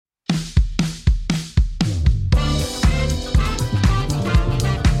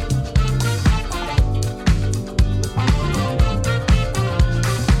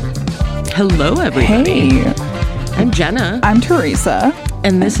Hello, everybody. Hey. I'm Jenna. I'm Teresa.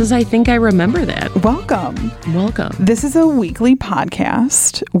 And this is I Think I Remember That. Welcome. Welcome. This is a weekly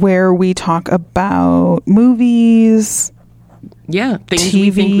podcast where we talk about movies, Yeah, things TV,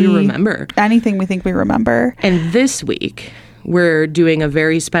 we think we remember. anything we think we remember. And this week, we're doing a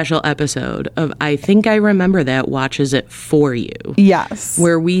very special episode of I Think I Remember That Watches It For You. Yes.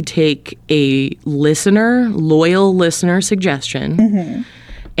 Where we take a loyal listener suggestion,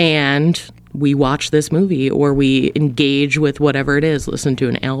 and we watch this movie, or we engage with whatever it is. Listen to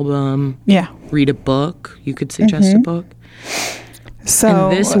an album. Yeah. Read a book. You could suggest a book. So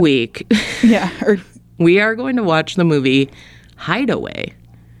And this week, we are going to watch the movie Hideaway.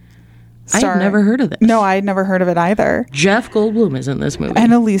 I've never heard of this. No, I had never heard of it either. Jeff Goldblum is in this movie.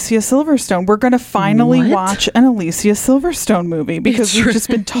 And Alicia Silverstone. We're going to finally What? watch an Alicia Silverstone movie because It's we've true. just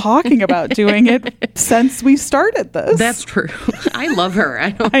been talking about doing it since we started this. That's true. I love her. I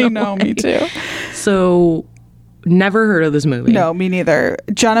don't know. I know, why. me too. So, never heard of this movie. No, me neither.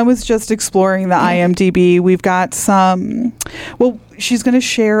 Jenna was just exploring the IMDb. We've got some. Well, she's going to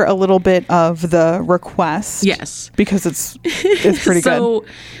share a little bit of the request. Yes. Because it's pretty good. So,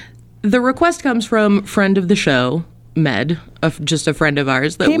 the request comes from friend of the show, Med, just a friend of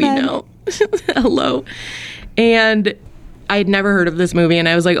ours that Hey, we Med. know. Hello. And I had never heard of this movie, and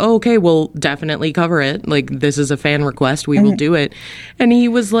I was like, oh, okay, we'll definitely cover it. Like, this is a fan request. We will do it. And he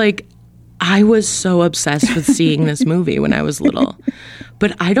was like, I was so obsessed with seeing this movie when I was little,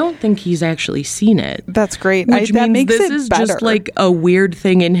 but I don't think he's actually seen it. That's great. Which that means makes this it is better. just like a weird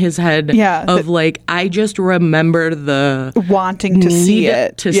thing in his head of like, I just remember the wanting to see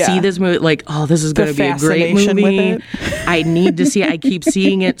it. to Yeah. see this movie. Like, oh, this is The going to be a great fascination with movie. it. I need to see it. I keep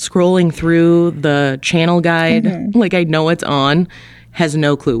seeing it scrolling through the channel guide. Like, I know it's on. Has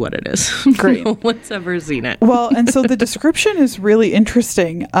no clue what it is. Great. No one's ever seen it. Well, and so the description is really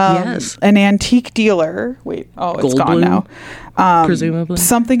interesting. Yes. An antique dealer. Wait, it's gone Goldblum, now. presumably.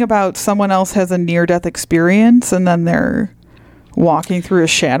 Something about someone else has a near-death experience, and then they're walking through a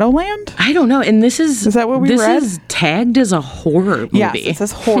shadowland. I don't know. And this is that what we read? This is tagged as a horror movie. Yes, it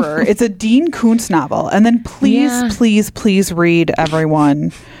says horror. It's a Dean Koontz novel. And then please read,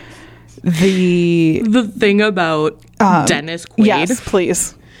 everyone, the thing about Dennis Quaid. Yes,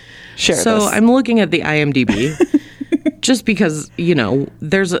 please share So this. I'm looking at the IMDb just because,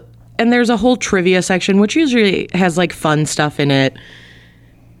 there's a whole trivia section, which usually has like fun stuff in it.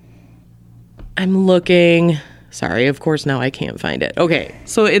 I'm looking. Sorry, of course, now I can't find it. Okay,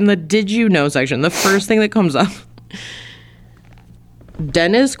 so in the Did You Know section, the first thing that comes up,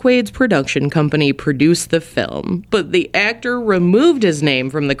 Dennis Quaid's production company produced the film, but the actor removed his name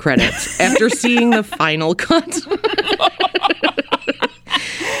from the credits after seeing the final cut.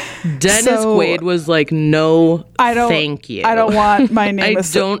 Dennis Quaid was like, no, thank you. I don't want my name. I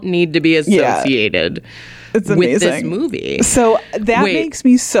don't need to be associated It's with amazing. this movie. So that makes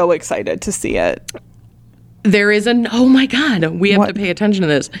me so excited to see it. There is oh my God, we have What? to pay attention to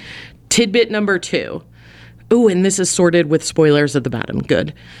this. Tidbit number 2. Ooh, and this is sorted with spoilers at the bottom.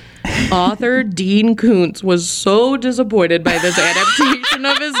 Good. Author Dean Koontz was so disappointed by this adaptation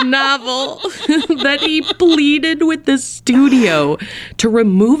of his novel that he pleaded with the studio to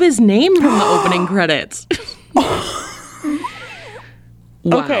remove his name from the opening credits. Wow.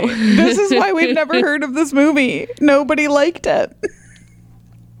 Okay, this is why we've never heard of this movie. Nobody liked it.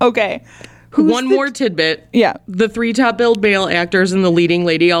 Okay. One more tidbit. Yeah. The 3 top billed male actors and the leading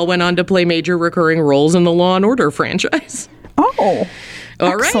lady all went on to play major recurring roles in the Law and Order franchise. Oh.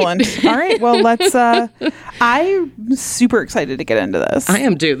 All right. Excellent. All right. Well, let's I'm super excited to get into this. I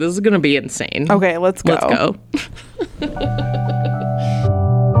am too. This is going to be insane. Okay, let's go. Let's go.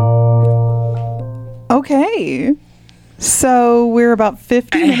 Okay. So we're about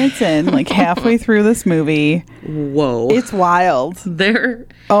 50 minutes in, like halfway through this movie. Whoa. It's wild. There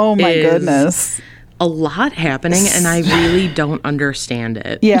Oh my is goodness. a lot happening, and I really don't understand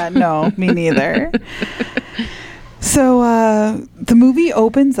it. Yeah, no, me neither. So the movie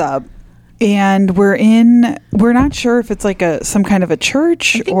opens up, and we're not sure if it's like some kind of a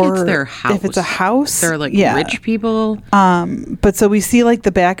church, I think or it's their house. if it's a house. They're like Yeah. rich people. But so we see like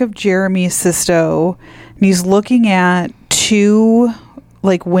the back of Jeremy Sisto, and he's looking at 2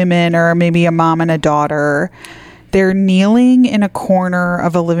 like women, or maybe a mom and a daughter. They're kneeling in a corner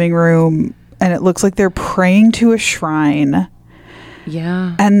of a living room, and it looks like they're praying to a shrine.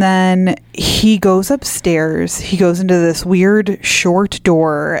 Yeah. And then he goes upstairs. He goes into this weird short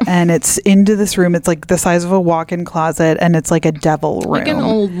door, and it's into this room. It's like the size of a walk-in closet, and it's like a devil room. Like an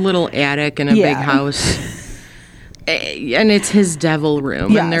old little attic in a big house. And it's his devil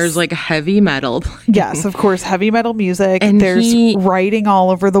room. Yes. And there's like heavy metal. Yes, of course, heavy metal music. And there's writing all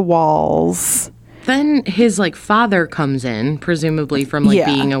over the walls. Then his like father comes in, presumably from like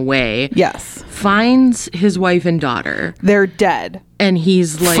being away. Yes. Finds his wife and daughter. They're dead. And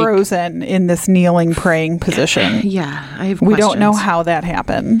he's like frozen in this kneeling, praying position. Yeah, I have We questions. don't know how that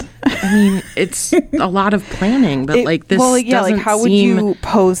happened. I mean, it's a lot of planning, but like this doesn't how would seem... you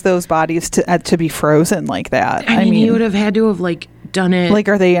pose those bodies to be frozen like that? I mean, he would have had to have like done it. Like,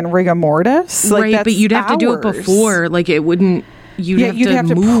 are they in rigor mortis? Like, right, but you'd have to do it before. Like, it wouldn't... You'd have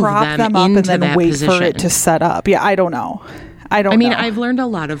to move prop them up and then wait for it to set up. Yeah, I don't know. I mean, I've learned a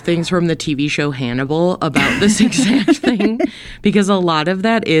lot of things from the TV show Hannibal about this exact thing, because a lot of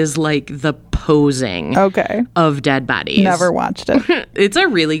that is like the posing of dead bodies. Never watched it. It's a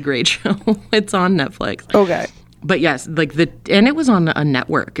really great show. It's on Netflix. Okay. But yes, like and it was on a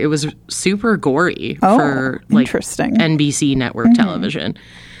network. It was super gory for like NBC network television.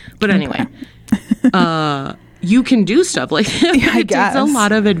 But anyway, you can do stuff like that. Yeah, it takes a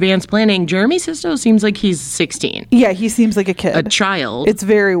lot of advanced planning. Jeremy Sisto seems like he's 16. Yeah, he seems like a kid. A child. It's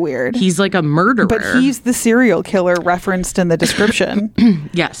very weird. He's like a murderer. But he's the serial killer referenced in the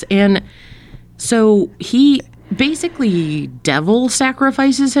description. Yes. And so he basically devil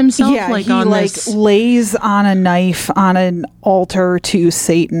sacrifices himself. Yeah, like he on like this, lays on a knife on an altar to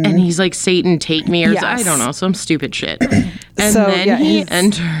Satan. And he's like, Satan, take me, or I don't know, some stupid shit. And so, then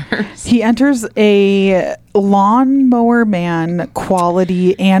he enters a Lawnmower Man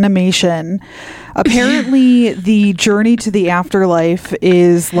quality animation. Apparently, the journey to the afterlife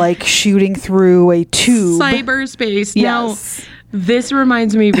is like shooting through a tube. Cyberspace. Yes. Now, this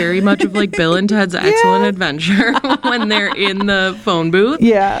reminds me very much of like Bill and Ted's Excellent Adventure when they're in the phone booth.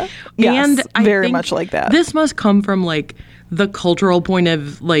 Yeah. Yes, and I very think much like that. This must come from like the cultural point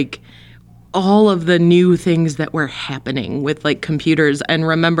of like all of the new things that were happening with like computers. And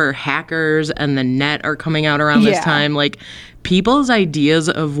remember, hackers and the net are coming out around this time. Like people's ideas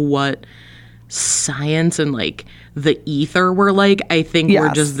of what science and like the ether were like, I think were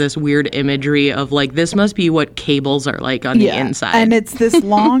just this weird imagery of like, this must be what cables are like on the inside. And it's this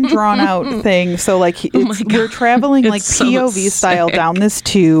long drawn out thing. So like we're traveling like POV style down this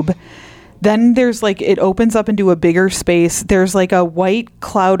tube. Then there's like, it opens up into a bigger space. There's like a white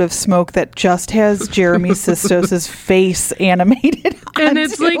cloud of smoke that just has Jeremy Sistos' face animated and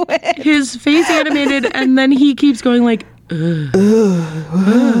it's like his face animated, and then he keeps going like, which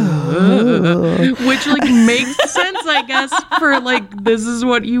like makes sense, I guess, for like this is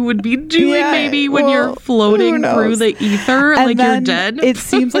what you would be doing maybe when you're floating through the ether, and like you're dead. It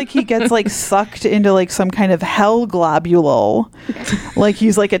seems like he gets like sucked into like some kind of hell globule, like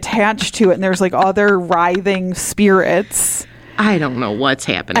he's like attached to it, and there's like other writhing spirits. I don't know what's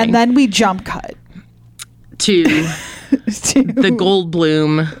happening. And then we jump cut to the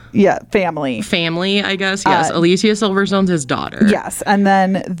Goldblum family, I guess. Yes, Alicia Silverstone's his daughter. Yes, and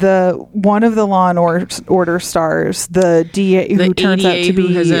then one of the Law and Order stars, the DA who turns out to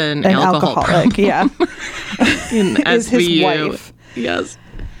be an alcoholic. Yeah, is his wife. Yes,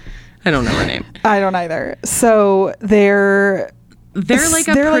 I don't know her name. I don't either. So they're like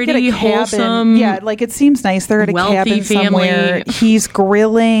a pretty wholesome, like it seems nice. They're at a cabin somewhere. Family. He's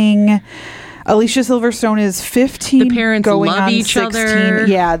grilling. Alicia Silverstone is 15. The parents going love on each 16. other.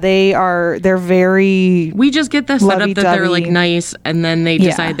 Yeah, they're very. We just get the setup that they're like nice, and then they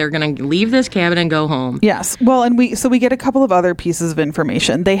decide they're going to leave this cabin and go home. Yes. Well, and we get a couple of other pieces of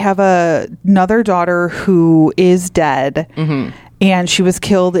information. They have another daughter who is dead, and she was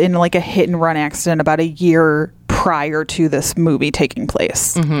killed in like a hit and run accident about a year prior to this movie taking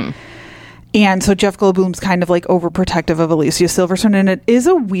place. And so Jeff Goldblum's kind of like overprotective of Alicia Silverstone, and it is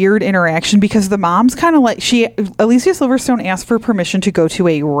a weird interaction because the mom's kind of like Alicia Silverstone asked for permission to go to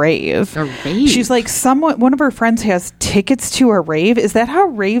a rave. A rave? She's like, one of her friends has tickets to a rave. Is that how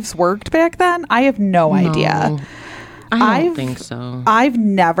raves worked back then? I have no idea. I don't think so. I've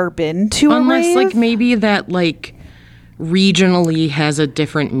never been to a rave. Unless like maybe that like regionally has a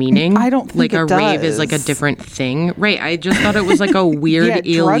different meaning. I don't think like a rave is like a different thing. Right. I just thought it was like a weird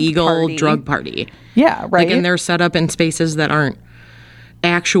illegal drug party. Yeah, right. Like, and they're set up in spaces that aren't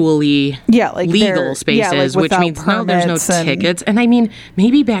actually like legal spaces, like which means there's no tickets. And I mean,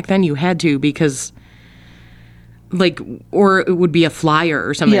 maybe back then you had to because like, or it would be a flyer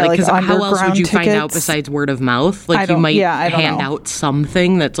or something. Because how else would you find out besides word of mouth? Like you might hand out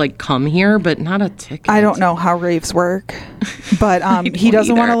something that's like, come here, but not a ticket. I don't know how raves work, but he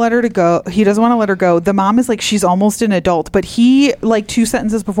doesn't want to let her go. He doesn't want to let her go. The mom is like, she's almost an adult, but he like 2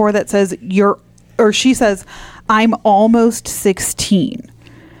 sentences before that says she says, I'm almost 16.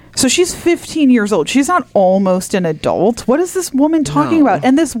 So she's 15 years old. She's not almost an adult. What is this woman talking No. about?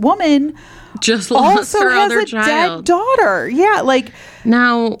 And this woman Just lost also her has other a child. dead daughter. Yeah, like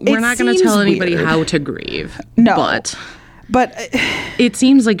Now, we're It not going to seems tell anybody weird. how to grieve. No. But but it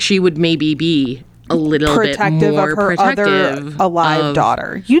seems like she would maybe be a little protective bit more of her other protective alive of-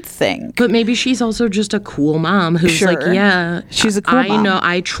 daughter. You'd think. But maybe she's also just a cool mom who's Sure. like, yeah, She's a cool I mom. know,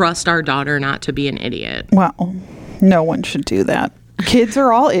 I trust our daughter not to be an idiot. Well, no one should do that. Kids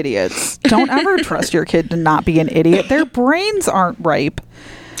are all idiots. Don't ever trust your kid to not be an idiot. Their brains aren't ripe.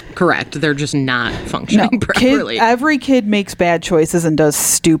 Correct. They're just not No, functioning properly. every kid makes bad choices and does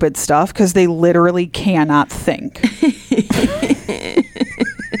stupid stuff because they literally cannot think.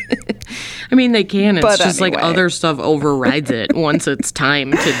 I mean, they can. It's But just like anyway. other stuff overrides it once it's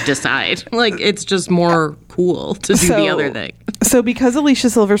time to decide. Like, it's just more cool to do the other thing. So because Alicia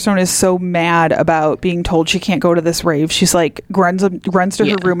Silverstone is so mad about being told she can't go to this rave, she's like runs to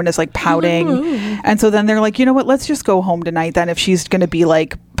her room and is like pouting. And so then they're like, you know what, let's just go home tonight then. If she's going to be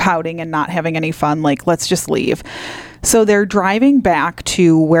like pouting and not having any fun, like let's just leave. So they're driving back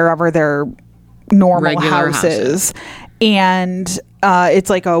to wherever their normal Regular house houses. is. And it's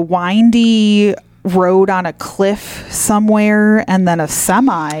like a windy road on a cliff somewhere and then a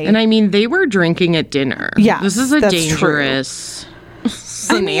semi. And I mean, they were drinking at dinner. Yes, This is a that's dangerous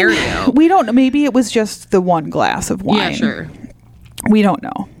scenario. We don't know. Maybe it was just the one glass of wine. Yeah, sure. We don't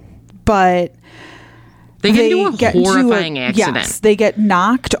know. But They get into a get into horrifying accident. Yes, they get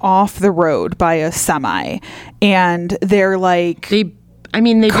knocked off the road by a semi. And they're like... They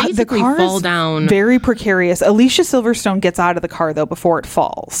basically car fall is down. very precarious. Alicia Silverstone gets out of the car, though, before it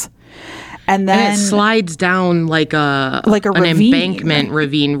falls. And then... and it slides down like an ravine. embankment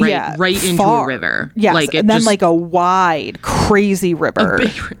ravine right into a river. Yes, Like, it and then just- like a wide, crazy river.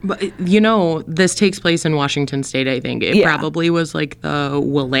 But, you know, this takes place in Washington State, I think. It probably was like the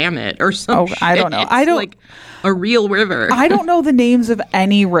Willamette or something. I don't know. I don't- like a real river. I don't know the names of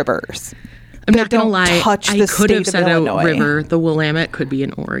any rivers. I'm that not gonna don't lie. touch I the could have state of said Illinois. a river. The Willamette could be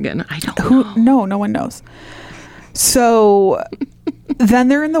in Oregon. I don't know. No one knows. So then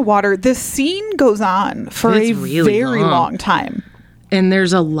they're in the water. This scene goes on for It's a really very long time. And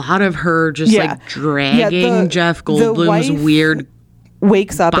there's a lot of her just Yeah. like dragging the- Jeff the Goldblum's wife weird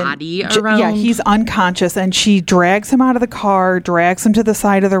Wakes up body and around. yeah, he's unconscious, and she drags him out of the car, drags him to the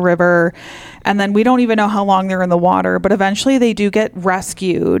side of the river, and then we don't even know how long they're in the water, but eventually they do get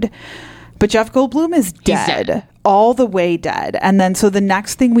rescued. But Jeff Goldblum is dead. All the way dead. And then so the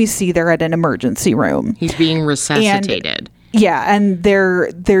next thing we see, they're at an emergency room. He's being resuscitated. Yeah, and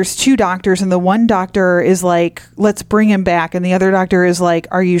there's two doctors, and the one doctor is like, "Let's bring him back," and the other doctor is like,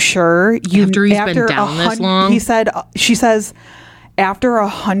 "Are you sure?" After he's been down this long? She says, after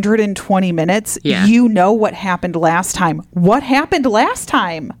 120 minutes, Yeah. you know what happened last time. What happened last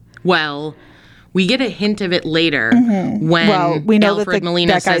time? Well, we get a hint of it later when Well, we know that Alfred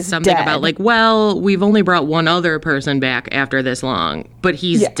Molina that says guy's something dead. about like, well, we've only brought one other person back after this long, but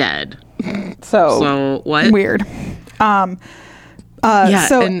he's dead. So what? Weird. Yeah,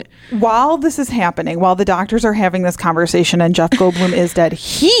 So and while this is happening, while the doctors are having this conversation and Jeff Goldblum is dead,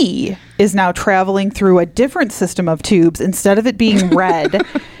 he is now traveling through a different system of tubes. Instead of it being red,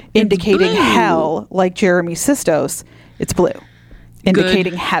 indicating blue. hell, like Jeremy Sistos, it's blue,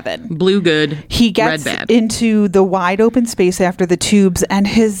 indicating heaven. blue good, He gets red bad. into the wide open space after the tubes, and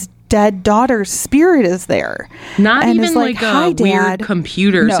his dead daughter's spirit is there. Not and even is like "Hi, a weird Dad."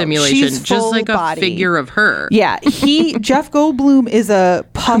 computer No, simulation, she's just full like a body. figure of her. Yeah, Jeff Goldblum is a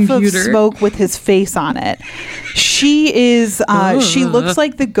puff Computer. of smoke with his face on it. She is, she looks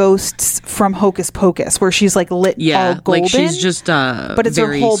like the ghosts from Hocus Pocus, where she's like lit all Yeah, golden. like she's just but it's her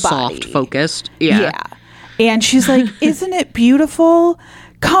very whole soft body. focused. Yeah. And she's like, "Isn't it beautiful?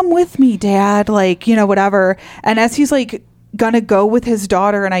 Come with me, Dad." Like, you know, whatever. And as he's like gonna go with his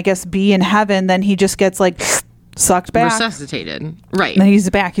daughter and I guess be in heaven, then he just gets like sucked back. Resuscitated. Right. And then he's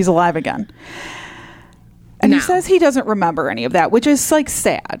back. He's alive again. And he Now- says he doesn't remember any of that, which is like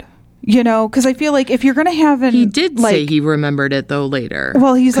sad, you know, because I feel like if you're going to have an. He did like, say he remembered it though later.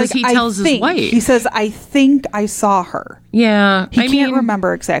 Well, he's 'Cause like, he tells I think. his wife. He says, "I think I saw her." Yeah. He I can't mean,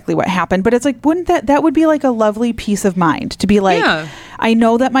 remember exactly what happened, but it's like, wouldn't that would be like a lovely peace of mind to be like, Yeah. I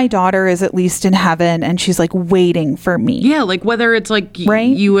know that my daughter is at least in heaven and she's like waiting for me. Yeah, like whether it's like Right?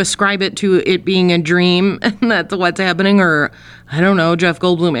 you ascribe it to it being a dream and that's what's happening, or I don't know, Jeff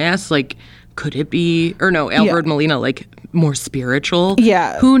Goldblum asks, like, could it be, or no, Alfred Molina, like more spiritual?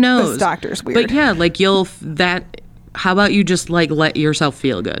 Yeah, Who knows? this doctor's weird. But yeah, like how about you just like let yourself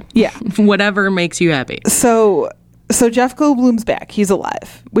feel good? Yeah. Whatever makes you happy. So Jeff Goldblum's back. He's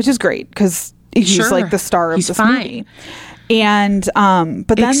alive, which is great because he's Sure. like the star of He's this fine. movie. And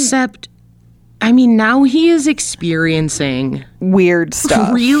but then Except, I mean, now he is experiencing weird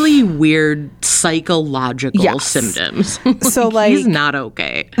stuff. really weird psychological Yes. symptoms. So, like, he's not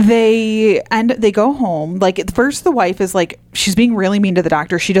okay. They go home. Like, at first the wife is like, she's being really mean to the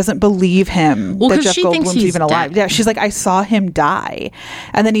doctor. She doesn't believe him Well, that 'cause Jeff she thinks Goldblum's he's even alive. dead. Yeah, she's like, I saw him die.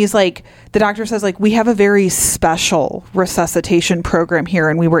 And then he's like, the doctor says, like, we have a very special resuscitation program here,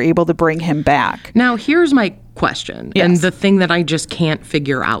 and we were able to bring him back. Now, here's my question, and Yes. the thing that I just can't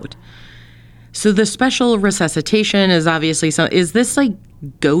figure out. So the special resuscitation is obviously is this like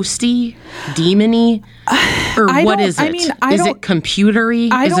ghosty, demony, or I what don't- is it? I mean, I is don't- it computery?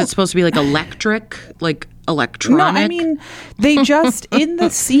 I Is don't- it supposed to be like electric, like No, electronic? I mean, they just, in the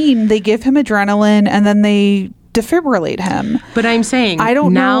scene, they give him adrenaline, and then they defibrillate him. but I'm saying I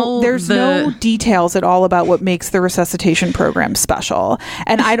don't now know. There's no details at all about what makes the resuscitation program special.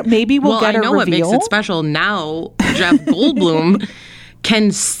 And maybe we'll well, get I a know what makes reveal. it special. Now Jeff Goldblum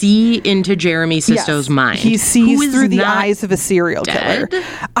can see into Jeremy Sisto's Yes, mind. He who sees is through the not eyes of a serial dead. killer.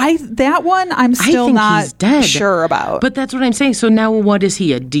 That one I'm still think not he's dead. sure about. But that's what I'm saying. So now what is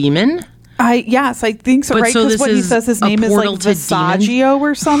he, a demon? Yes, I think so, But right? so Because this what he is says his a name is like portal to demons? Visaggio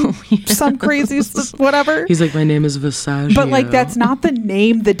or some crazy whatever. He's like, my name is Visaggio. But like that's not the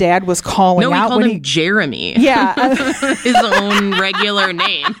name the dad was calling No, he out called when him Jeremy. Yeah, His own regular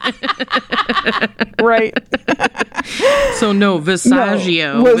name. right. So no,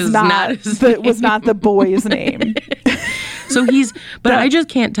 Visaggio No, was not his was not the boy's name. So but I just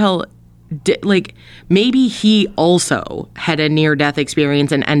can't tell. Like maybe he also had a near-death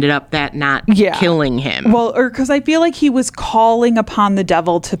experience and ended up not killing him. Well, or because I feel like he was calling upon the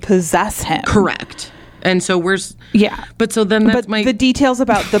devil to possess him. Correct. And so Yeah. But so then that's But the details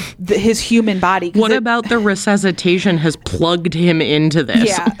about his human body. 'cause what about the resuscitation has plugged him into this?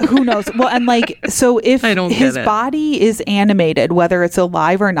 Yeah, who knows? Well, and like, so if I don't get his it. body is animated, whether it's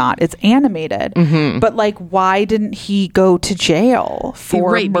alive or not, it's animated. Mm-hmm. But like, why didn't he go to jail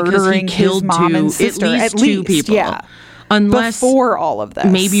for Right, because he murdering killed his mom and at sister? least two people. Yeah. Unless Before all of this,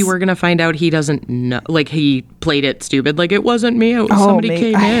 maybe we're gonna find out he doesn't know. Like he played it stupid. Like it wasn't me. It was somebody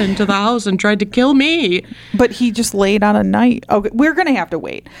came into the house and tried to kill me. But he just laid on a night. Okay, we're gonna have to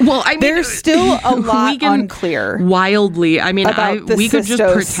wait. Well, I mean, there's still a lot we can unclear. Wildly, I mean, about the we could just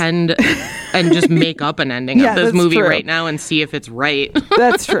Sistos. pretend and just make up an ending Yeah, of this that's movie true. right now and see if it's right.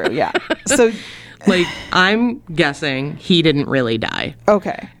 That's true. Yeah. So Like I'm guessing he didn't really die.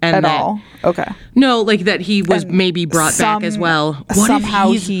 okay, And at that- all. Okay. No, like that he was And maybe brought back as well. What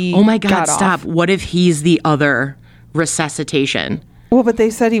somehow if he oh my God, got stop. off. What if he's the other resuscitation? Well, but they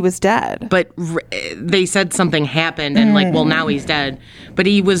said he was dead. But they said something happened and like, well, now he's dead. But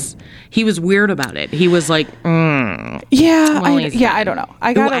he was weird about it. He was like, Yeah, Well, he's dead. I don't know.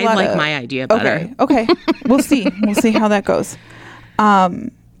 I got I like my idea better. Okay. We'll see. We'll see how that goes.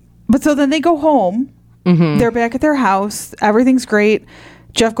 But so then they go home. Mm-hmm. They're back at their house. Everything's great.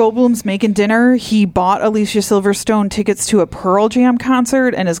 Jeff Goldblum's making dinner. He bought Alicia Silverstone tickets to a Pearl Jam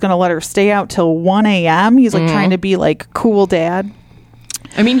concert and is going to let her stay out till 1 a.m. He's like trying to be like cool dad.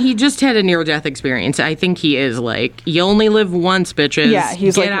 I mean, he just had a near-death experience. I think he is like, you only live once, bitches. Yeah,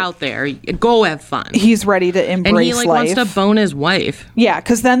 he's Get like- out there. Go have fun. He's ready to embrace And he like life. wants to bone his wife. Yeah,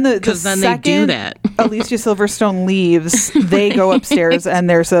 because then the then they second do that. Alicia Silverstone leaves, they go upstairs and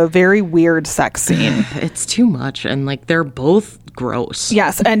there's a very weird sex scene. It's too much. And like, they're both gross.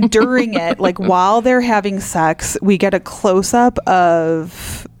 Yes, and during it, like while they're having sex, we get a close up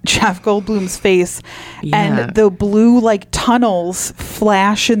of Jeff Goldblum's face, Yeah. and the blue like tunnels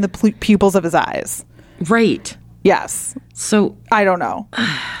flash in the pupils of his eyes. Right. Yes, So I don't know.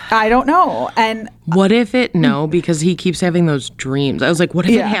 And what if no, because he keeps having those dreams. I was like, what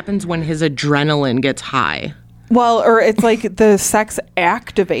if Yeah. it happens when his adrenaline gets high? well, or it's like the sex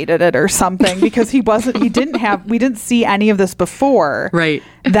activated it or something because we didn't see any of this before. Right.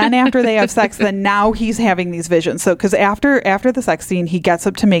 Then after they have sex, then now he's having these visions. So because after the sex scene, he gets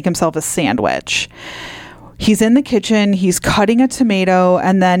up to make himself a sandwich. He's in the kitchen, he's cutting a tomato,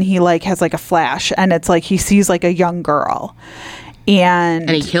 and then he like has like a flash, and it's like he sees like a young girl. And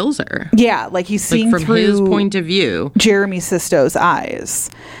And he kills her. yeah, like he's Like seeing from through his point of view. Jeremy Sisto's eyes.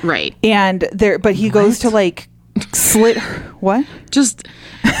 Right. And but he goes to like slit her. What? Just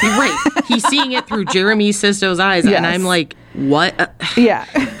right. He's seeing it through Jeremy Sisto's eyes, Yes. and I'm like, what? Yeah.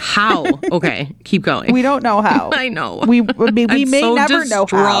 How? Okay, keep going. We don't know how. I know. We I'm may so never know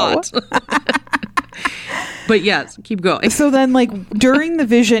how. distraught. But yes, keep going. So then like during the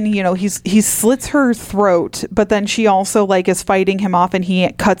vision, you know, he slits her throat, but then she also like is fighting him off and he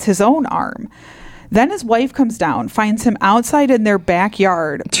cuts his own arm. Then his wife comes down, finds him outside in their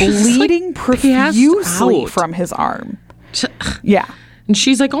backyard, Just, like, bleeding passed profusely out. from his arm. Yeah. And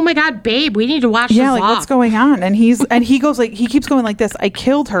she's like, oh my God, babe, we need to watch Yeah, this like off. what's going on? And he goes like, he keeps going like this. I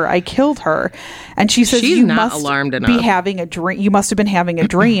killed her. And she says, She's you not must alarmed be enough. having a dream. You must have been having a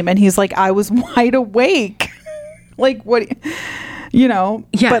dream. And he's like, I was wide awake. Like what, Yes.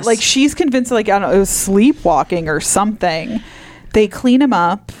 but like she's convinced like, I don't know, it was sleepwalking or something. They clean him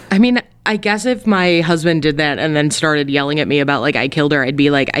up. I mean, I guess if my husband did that and then started yelling at me about like I killed her, I'd be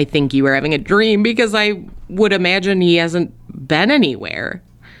like, I think you were having a dream, because I would imagine he hasn't been anywhere.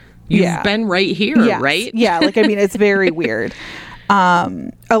 You've been right here, Yes. right? Yeah, like I mean, it's very weird.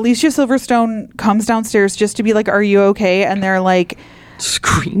 Alicia Silverstone comes downstairs just to be like, "Are you okay?" And they're like,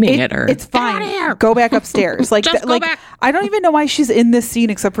 Screaming at her. It's Get fine. outta here. Go back upstairs. Like, Just go back. I don't even know why she's in this scene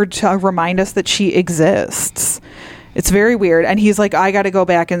except for to remind us that she exists. It's very weird. And he's like, I got to go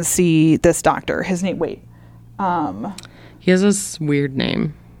back and see this doctor. His name. Wait. He has this weird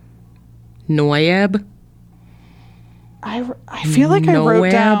name. Noyab? I feel like I wrote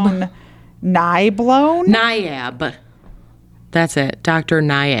Noab. down Nyblone. Niab. That's it. Dr.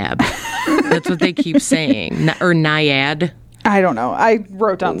 Niab. That's what they keep saying. Or Nyad. I don't know. I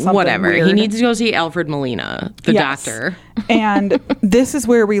wrote down something Whatever. weird. He needs to go see Alfred Molina, the Yes. doctor. And this is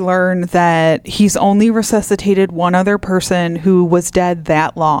where we learn that he's only resuscitated one other person who was dead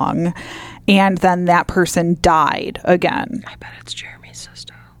that long. And then that person died again. I bet it's Jeremy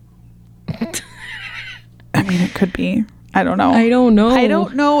Sisto. I mean, it could be. I don't know. I don't know. I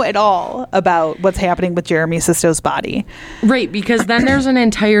don't know at all about what's happening with Jeremy Sisto's body. Right, because then there's an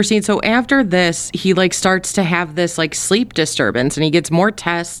entire scene. So after this, he like starts to have this like sleep disturbance, and he gets more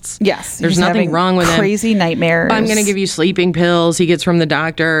tests. Yes. There's he's nothing having wrong with him. crazy nightmares. I'm going to give you sleeping pills. He gets from the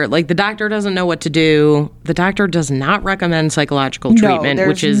doctor. Like, the doctor doesn't know what to do. The doctor does not recommend psychological treatment, there's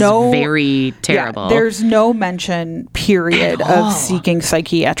which is very terrible. Yeah, there's no mention, period, of seeking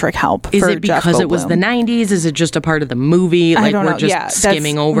psychiatric help. Is for it because Jeff it was the Goldblum. 90s? Is it just a part of the movie? I Like, don't we're know. just Yeah,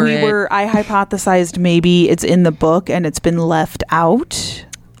 skimming over it? I hypothesized maybe it's in the book and it's been left out.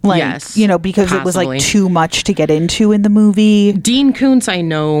 Like, Yes, because it was possibly. like too much to get into in the movie. Dean Koontz, I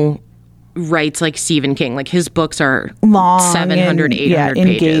know, writes like Stephen King. Like, his books are Long 700, and, 800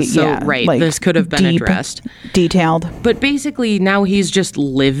 pages. So, right, like this could have been deep, addressed. Detailed. But basically, now he's just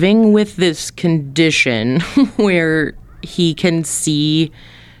living with this condition where he can see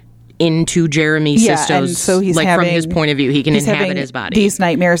into Jeremy Sisto's, and so he's like, having, from his point of view, he can he's inhabit having his body. These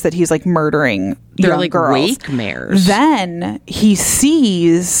nightmares that he's like murdering They're young like girls. wake mares. Then he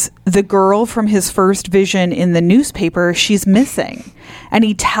sees the girl from his first vision in the newspaper. She's missing. And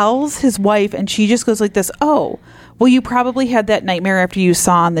he tells his wife, and she just goes like this, oh, well, you probably had that nightmare after you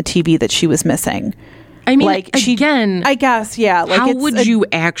saw on the TV that she was missing. I mean, Like, again, I guess, yeah. Like, how it's would you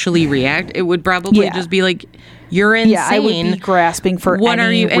actually react? It would probably Yeah. just be like, you're insane. Yeah, I would be grasping for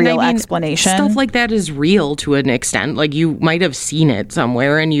any real explanation. Stuff like that is real to an extent. Like, you might have seen it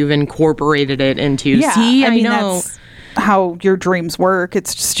somewhere and you've incorporated it into. Yeah, See, I mean, know. that's how your dreams work.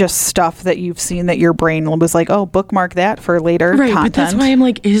 It's just stuff that you've seen that your brain was like, oh, bookmark that for later Right, content. but that's why I'm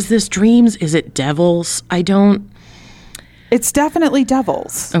like, is this dreams? Is it devils? I don't. It's definitely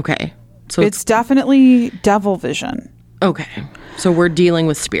devils. Okay, so It's definitely devil vision. okay. So we're dealing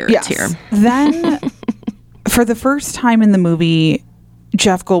with spirits here. Then, for the first time in the movie,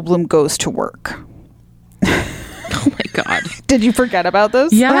 Jeff Goldblum goes to work. Oh my God. Did you forget about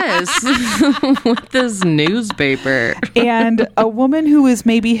this? Yes, with this newspaper. And a woman who is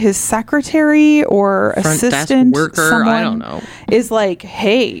maybe his secretary or Front desk assistant, worker, I someone don't know. is like,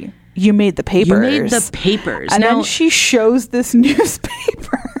 hey, you made the papers. You made the papers. And now, then she shows this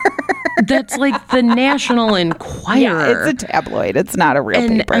newspaper. that's like the National Enquirer. Yeah, it's a tabloid. It's not a real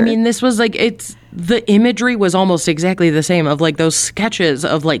and paper. I mean, this was like, it's the imagery was almost exactly the same of like those sketches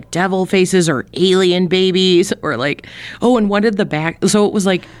of like devil faces or alien babies or like, oh, and what did the back? So it was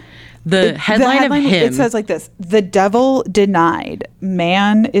like the headline of him. It says like this: "The devil denied,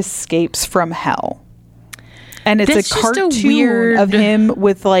 man escapes from hell." And it's That's a just a cartoon weird of him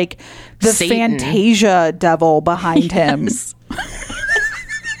with like the Satan. Fantasia devil behind him. Yes.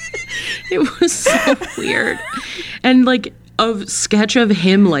 It was so weird. And like a sketch of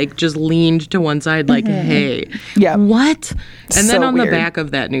him like just leaned to one side like, hey. Yeah. What? And then So on weird. the back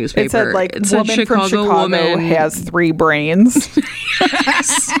of that newspaper, It said like, it said woman from Chicago woman has 3 brains.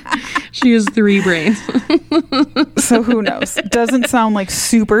 She has 3 brains. So who knows? Doesn't sound like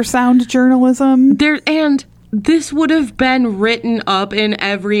super sound journalism. And this would have been written up in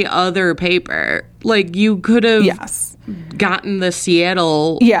every other paper. Like, you could have Yes. gotten the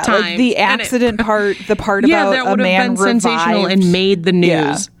Seattle Yeah, Times. like the and it- accident part, the part yeah, about that a would man have been revived. sensational and made the news.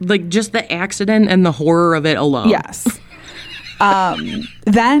 Yeah. Like, just the accident and the horror of it alone. Yes.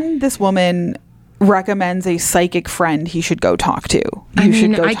 Then this woman recommends a psychic friend he should go talk to.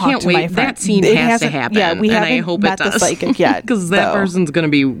 I can't wait. That scene has to happen. Yeah, and I hope met it does. The psychic yet because that person's going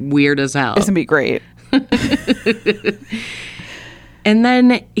to be weird as hell. It's going to be great. And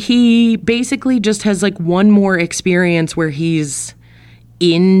then he basically just has like one more experience where he's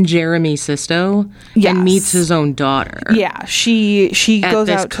in Jeremy Sisto and meets his own daughter. Yeah, she goes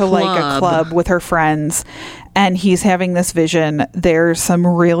out to like a club with her friends, and he's having this vision. There's some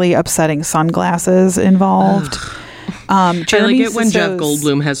really upsetting sunglasses involved. Jeremy I like it when Jeff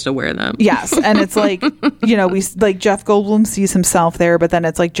Goldblum has to wear them. Yes, and it's like, we like Jeff Goldblum sees himself there, but then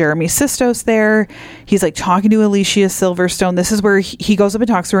it's like Jeremy Sisto's there. He's like talking to Alicia Silverstone. This is where he goes up and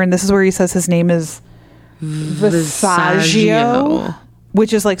talks to her, and this is where he says his name is Visaggio,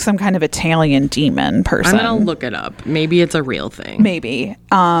 which is like some kind of Italian demon person. I'm gonna look it up. Maybe it's a real thing. Maybe.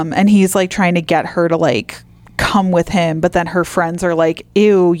 And he's like trying to get her to like come with him, but then her friends are like,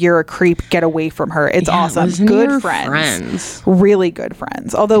 ew, you're a creep, get away from her. It's awesome. Good friends. Really good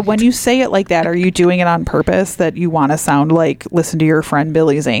friends. Although when you say it like that, are you doing it on purpose that you want to sound like listen to your friend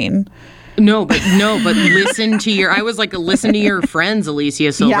Billy Zane? No, but listen to your friends, Alicia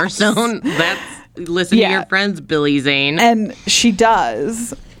Silverstone. Yes. Listen to your friends, Billy Zane. And she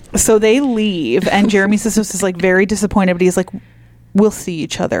does. So they leave, and Jeremy Sistos is like very disappointed, but he's like, we'll see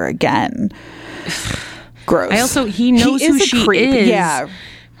each other again. Gross. He knows who she is. Yeah.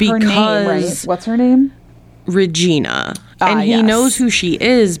 Because her name, right? What's her name? Regina. And he knows who she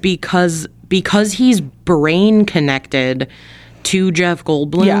is because he's brain connected to Jeff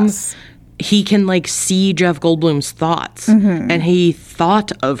Goldblum. Yes. He can like see Jeff Goldblum's thoughts, and he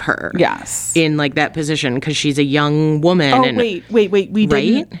thought of her. Yes. In like that position because she's a young woman. Oh,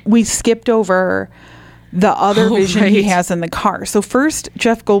 wait. We skipped over the other vision he has in the car. So first,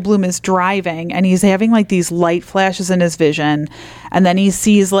 Jeff Goldblum is driving, and he's having like these light flashes in his vision, and then he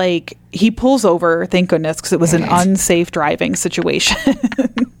sees like he pulls over. Thank goodness, because it was an unsafe driving situation.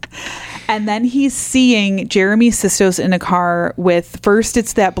 And then he's seeing Jeremy Sistos in a car with, first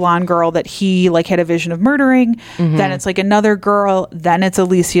it's that blonde girl that he like had a vision of murdering. Then it's like another girl. Then it's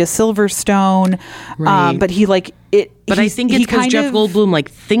Alicia Silverstone. Right. But he like it. But I think it's because Jeff Goldblum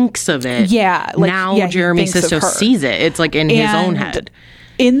like thinks of it. Yeah. Like, now Jeremy Sistos sees it. It's like in his own head.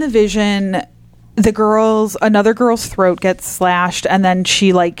 In the vision, another girl's throat gets slashed, and then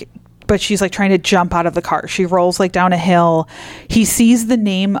but she's like trying to jump out of the car. She rolls like down a hill. He sees the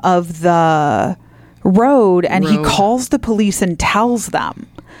name of the road, and he calls the police and tells them,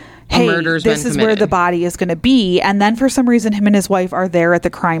 hey, this is where the body is going to be. And then for some reason, him and his wife are there at the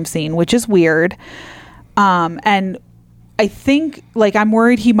crime scene, which is weird. And I think like I'm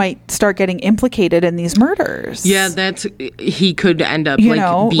worried he might start getting implicated in these murders. Yeah, he could end up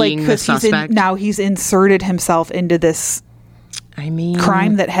being the suspect. Now he's inserted himself into this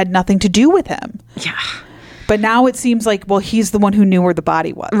crime that had nothing to do with him. Yeah. But now it seems like, well, he's the one who knew where the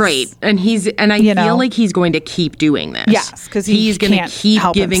body was. Right. And I feel like he's going to keep doing this. Yes, because he's going to keep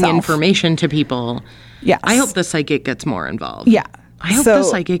giving information to people. Yes. I hope the psychic gets more involved. Yeah. I hope the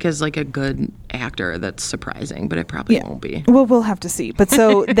psychic is like a good actor that's surprising, but it probably won't be. Well, we'll have to see. But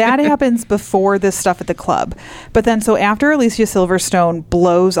so that happens before this stuff at the club. But then so after Alicia Silverstone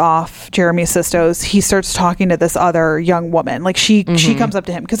blows off Jeremy Sistos, he starts talking to this other young woman. Like she comes up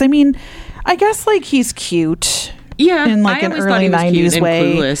to him. Because I mean, I guess like he's cute. Yeah. In like an early 90s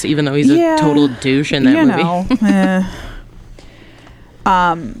way. Clueless, even though he's a total douche in that movie.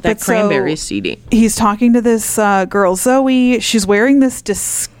 That cranberry CD. He's talking to this girl Zoe. She's wearing this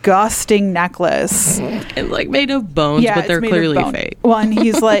disgusting necklace. It's like made of bones, but they're clearly fake. Well, and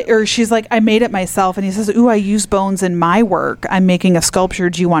he's like, or she's like, I made it myself. And he says, ooh, I use bones in my work. I'm making a sculpture.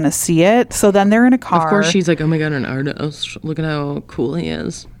 Do you want to see it? So then they're in a car. Of course, she's like, oh my God, an artist. Look at how cool he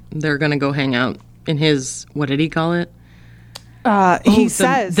is. They're going to go hang out in his, what did he call it? He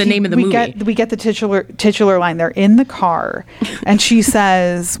says the name of the movie. We get the titular line. They're in the car, and she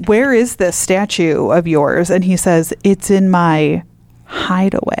says, "Where is this statue of yours?" And he says, "It's in my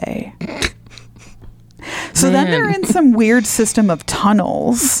hideaway." So then they're in some weird system of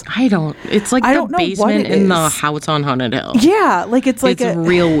tunnels. It's like the basement in the house on Haunted Hill. Yeah, like it's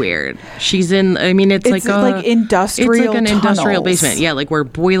real weird. She's in. I mean, it's like industrial. It's like an tunnels. Industrial basement. Yeah, like where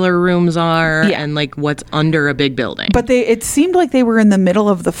boiler rooms are, and like what's under a big building. But it seemed like they were in the middle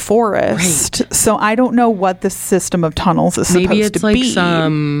of the forest. Right. So I don't know what the system of tunnels is supposed to be. Maybe it's like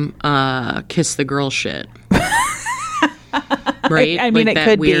some Kiss the Girl shit. Right? I mean, like it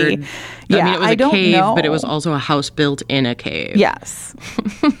could weird, be. Yeah, I mean, it was a cave, but it was also a house built in a cave. Yes.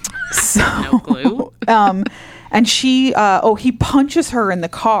 So, no clue. And she, he punches her in the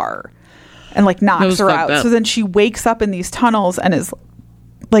car and like knocks her out. Up. So then she wakes up in these tunnels and is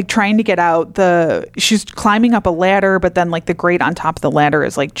like trying to get out. She's climbing up a ladder, but then like the grate on top of the ladder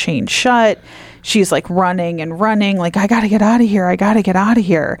is like chained shut. She's like running, like, I gotta get out of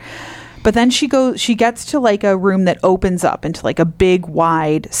here. But then she gets to like a room that opens up into like a big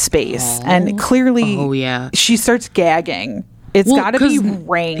wide space, and clearly she starts gagging. It's gotta be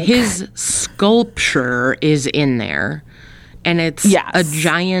rank. His sculpture is in there, and it's a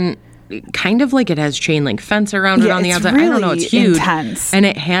giant, kind of like it has chain link fence around it on the outside. Really, I don't know, it's huge. Intense. And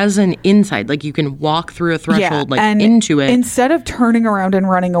it has an inside, like you can walk through a threshold and into it. Instead of turning around and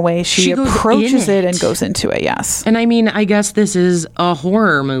running away, she approaches it and goes into it. Yes. And I mean, I guess this is a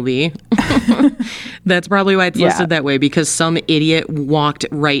horror movie. That's probably why it's listed that way, because some idiot walked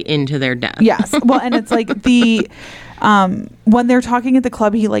right into their death. Yes. Well, and it's like when they're talking at the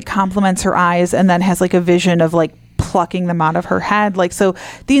club, he like compliments her eyes and then has like a vision of like plucking them out of her head. Like, so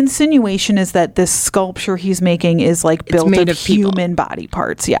the insinuation is that this sculpture he's making is like built of human body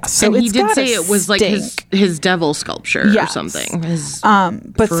parts. Yes. So and he did say it was like his devil sculpture or something.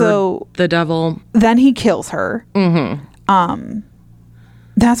 So the devil. Then he kills her. Mm-hmm.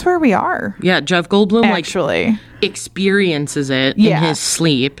 That's where we are. Yeah. Jeff Goldblum actually experiences it in his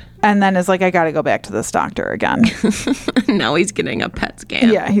sleep. And then is like, I got to go back to this doctor again. Now he's getting a PET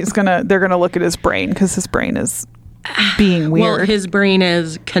scan. Yeah, they're going to look at his brain because his brain is being weird. Well, his brain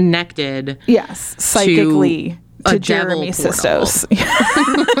is connected. Yes, psychically to Jeremy Sistos.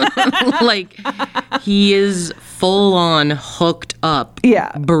 Like, he is full on hooked up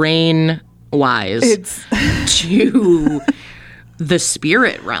brain wise to the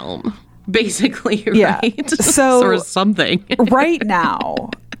spirit realm, basically, right? So, or something. Right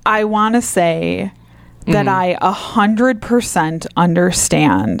now, I want to say that I 100%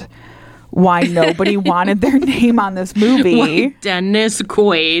 understand why nobody wanted their name on this movie. Why Dennis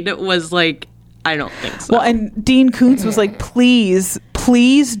Quaid was like, I don't think so. Well, and Dean Koontz was like, please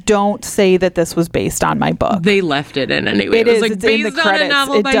don't say that this was based on my book. They left it in anyway. It was like based on a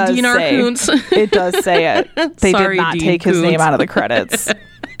novel by Dean R. Koontz. It does say it. They did not take his name out of the credits.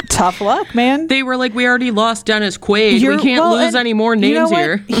 Tough luck, man. They were like, we already lost Dennis Quaid. We can't lose any more names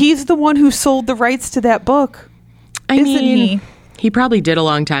here. He's the one who sold the rights to that book. Isn't he? He probably did a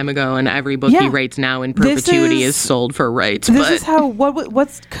long time ago, and every book he writes now in perpetuity is sold for rights. This is how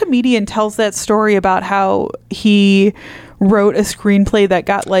what comedian tells that story about how he wrote a screenplay that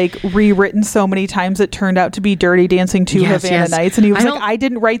got like rewritten so many times it turned out to be Dirty Dancing 2 Havana Nights, and he was like, I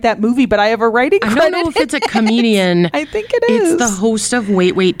didn't write that movie, but I have a writing credit. I don't know if it's a comedian. I think it is. It's the host of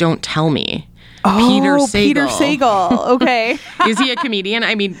Wait, Don't Tell Me. Oh, Peter Sagal. Okay. Is he a comedian?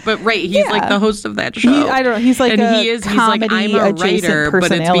 I mean, but he's like the host of that show. I don't know. He's like he's like, I'm a writer,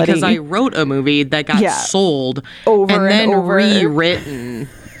 but it's because I wrote a movie that got sold over and then rewritten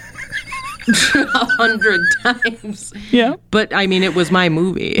 100 times. Yeah. But I mean, it was my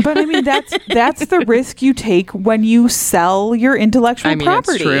movie. But I mean, that's the risk you take when you sell your intellectual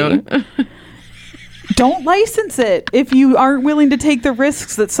property. It's true. Don't license it if you aren't willing to take the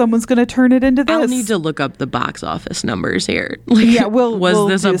risks that someone's going to turn it into this. I'll need to look up the box office numbers here. Like, was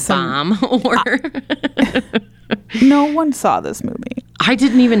this a bomb or? No one saw this movie. I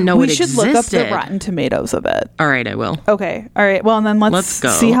didn't even know it existed. We should look up the Rotten Tomatoes of it. All right, I will. Okay. All right. Well, and then let's go.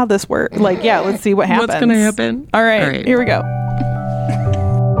 See how this works. Like, let's see what happens. What's going to happen? All right. Here we go.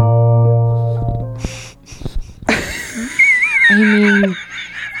 I mean,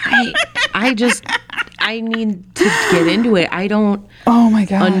 I need to get into it. I don't. Oh my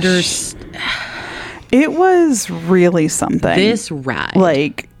gosh. Understand. It was really something. This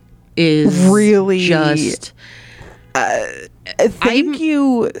ride, is really just. Thank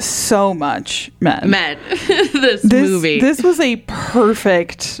you so much, Med. This movie. This was a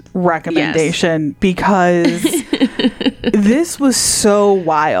perfect recommendation because this was so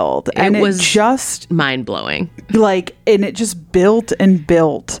wild, and it was just mind blowing. And it just built and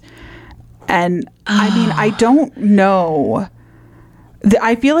built. And I mean, I don't know.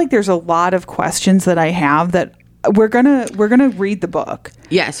 I feel like there's a lot of questions that I have that we're gonna read the book.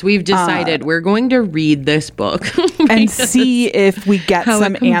 Yes, we've decided we're going to read this book and see if we get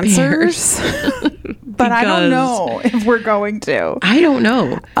some answers. But I don't know if we're going to. I don't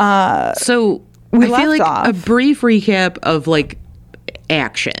know. So I feel like a brief recap of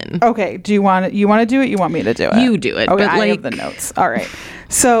action. Okay. Do you want to do it? You want me to do it? You do it. Okay. But I have the notes. All right.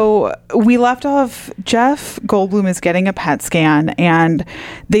 So we left off. Jeff Goldblum is getting a PET scan, and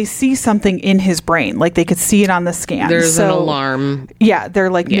they see something in his brain. Like they could see it on the scan. There's an alarm. Yeah. They're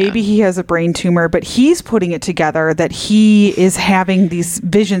like, maybe he has a brain tumor, but he's putting it together that he is having these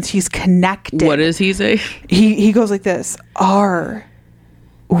visions. He's connected. What does he say? He goes like this: "Are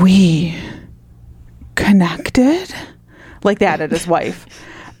we connected?" Like that at his wife.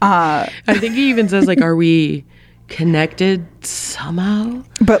 I think he even says, like, are we connected somehow?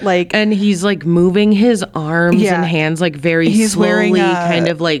 But like, and he's like moving his arms Yeah. and hands like very he's slowly, wearing a kind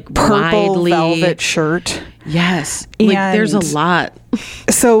of like purple widely. velvet shirt. Yes, like there's a And- lot.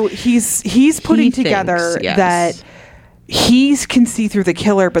 So he's putting He together thinks, yes. that he can see through the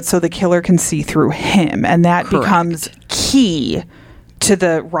killer, but so the killer can see through him, and that Correct. becomes key to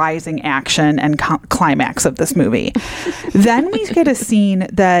the rising action and climax of this movie. Then we get a scene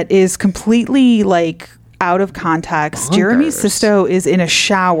that is completely like out of context. Jeremy Bonkers. Sisto is in a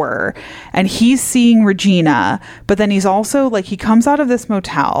shower and he's seeing Regina, but then he's also like, he comes out of this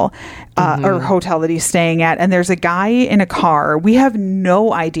motel or hotel that he's staying at, and there's a guy in a car. We have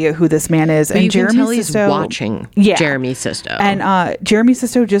no idea who this man is. But and you Jeremy can tell he's Sisto, watching Yeah. Jeremy Sisto. and Jeremy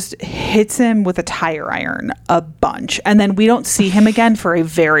Sisto just hits him with a tire iron a bunch. And then we don't see him again for a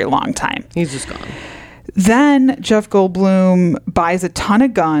very long time. he's just gone. Then Jeff Goldblum buys a ton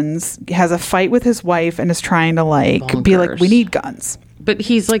of guns, has a fight with his wife, and is trying to like be like, Bonkers. we need guns. But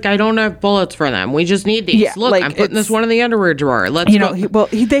he's like, I don't have bullets for them. We just need these. Yeah, Look, like, I'm putting this it's- one in the underwear drawer. Let's You go. know,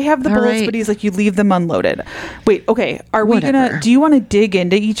 they have the All bullets, right. but he's like, you leave them unloaded. Wait, okay. Are we Whatever. gonna? Do you want to dig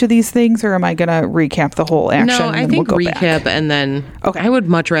into each of these things, or am I gonna recap the whole action? No, and I then think we'll go recap back? and then Okay. I would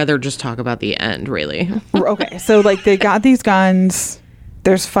much rather just talk about the end, really. Okay, so like they got these guns,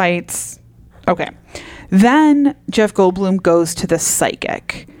 there's fights. Okay. Then Jeff Goldblum goes to the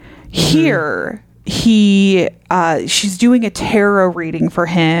psychic. Here she's doing a tarot reading for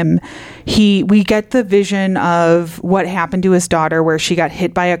him. We get the vision of what happened to his daughter, where she got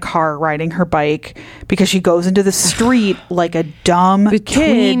hit by a car riding her bike because she goes into the street like a dumb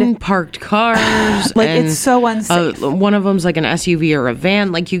Between kid. parked cars. Like, and, it's so unsafe. one of them's like an SUV or a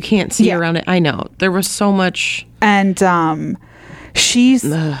van. Like, you can't see Yeah. around it. I know. There was so much. And she's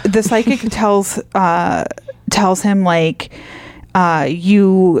the psychic tells him like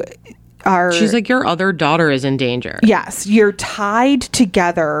you are She's like, your other daughter is in danger. yes, you're tied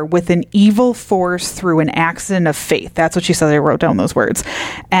together with an evil force through an accident of faith. That's what she said. I wrote down those words.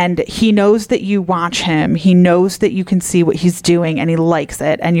 And he knows that you watch him. He knows that you can see what he's doing, and he likes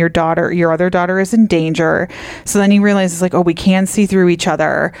it. And your other daughter is in danger. So then he realizes like, oh, we can see through each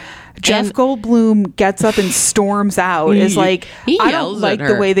other. Jeff And- Goldblum gets up and storms out. Is like, He I yells don't at like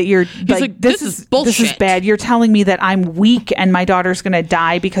the her. way that you're like, "This is bullshit." bad. You're telling me that I'm weak and my daughter's going to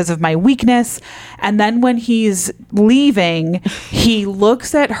die because of my weakness. And then when he's leaving, he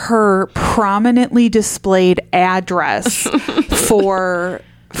looks at her prominently displayed address for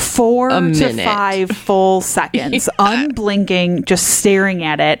 4 A to minute. 5 full seconds, unblinking, just staring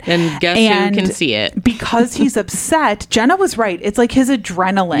at it. And guess who can see it? Because he's upset. Jenna was right. It's like his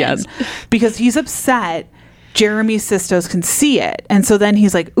adrenaline. Yes. Because he's upset. Jeremy Sistos can see it. And so then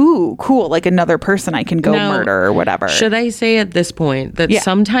he's like, ooh, cool. Like another person I can go Now, murder or whatever. Should I say at this point that Yeah.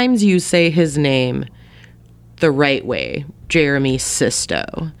 sometimes you say his name the right way, Jeremy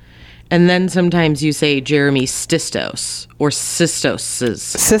Sisto, and then sometimes you say Jeremy Stistos or Sistoses.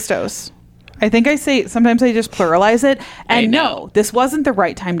 Sistos. I think sometimes I just pluralize it. And I know. no, this wasn't the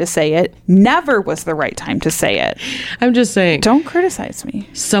right time to say it. Never was the right time to say it. I'm just saying, Don't criticize me.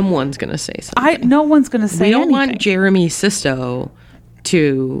 someone's gonna say something. No one's going to say We don't anything. want Jeremy Sisto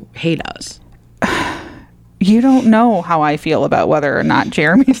to hate us. You don't know how I feel about whether or not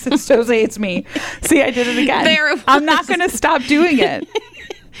Jeremy Sistos hates me. See, I did it again. There it I'm not going to stop doing it.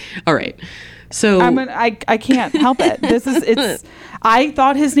 All right, so I can't help it. It's. I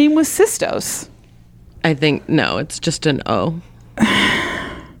thought his name was Sistos. I think no, it's just an O.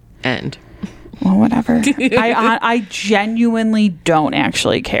 End. Well, whatever. I genuinely don't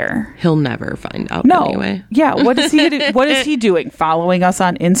actually care. He'll never find out No. anyway. Yeah. What is he doing? Following us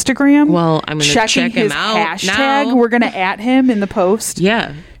on Instagram? Well, I'm gonna checking check him his out hashtag. now. We're gonna at him in the post.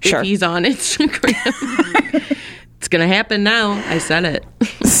 Yeah. Sure. If he's on Instagram. It's gonna happen now. I said it.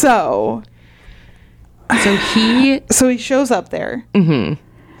 So So he shows up there.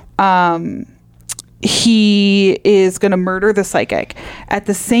 He is going to murder the psychic. At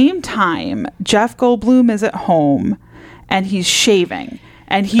the same time, Jeff Goldblum is at home and he's shaving.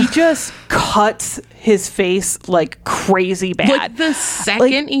 And he just cuts his face like crazy bad. like the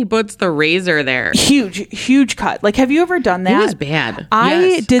second he puts the razor there. Huge cut. Like, have you ever done that? It was bad. I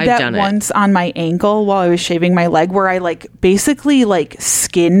Yes, did I've that done it. once on my ankle while I was shaving my leg, where I like basically like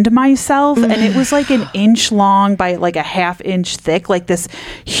skinned myself, and it was like an inch long by like a half inch thick. Like this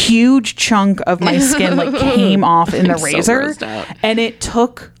huge chunk of my skin like came off in the I'm so razor, grossed out. and it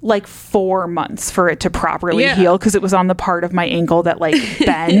took like 4 months for it to properly Yeah. heal because it was on the part of my ankle that like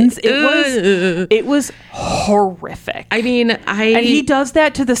bends. It was horrific. I mean, and he does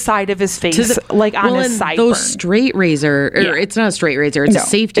that to the side of his face, like on his sideburn. Those straight razor, or it's not a straight razor, it's a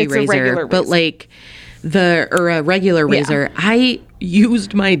safety razor, but like a regular razor. I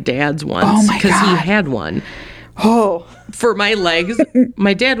used my dad's once because he had one. For my legs.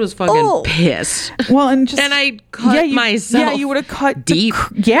 My dad was fucking pissed. Well, and I cut myself. Yeah, you would have cut deep.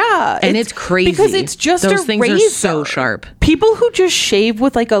 And it's crazy because it's just those a things razor. are so sharp. People who just shave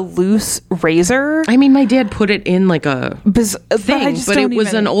with like a loose razor. I mean, my dad put it in like a thing, but it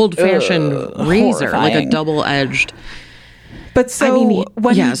was an old fashioned razor, horrifying. like a double edged. But so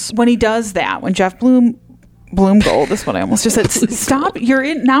when he does that, when Jeff Bloomgold, this is what I almost just said. Stop!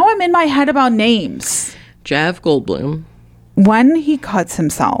 Now I'm in my head about names. Jeff Goldblum. When he cuts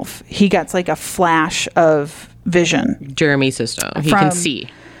himself, he gets like a flash of vision. Jeremy Sisto. He can see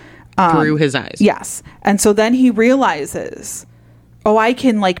through his eyes. Yes. And so then he realizes, I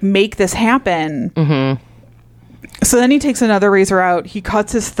can like make this happen. Mm-hmm. So then he takes another razor out. He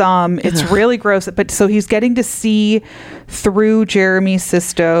cuts his thumb. It's really gross. But so he's getting to see through Jeremy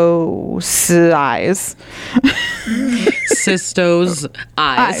Sisto's eyes. Sisto's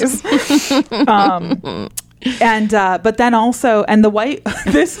eyes. And but then also, and the white,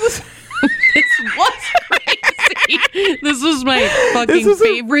 this was crazy. This was my fucking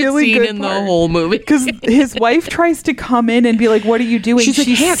favorite really scene in the whole movie. Because his wife tries to come in and be like, what are you doing? She's like,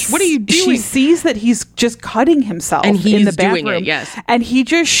 Hatch, what are you doing? She sees that he's just cutting himself and he's in the bathroom. Doing it, yes. And he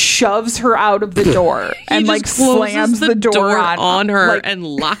just shoves her out of the door and like slams the door on her like, and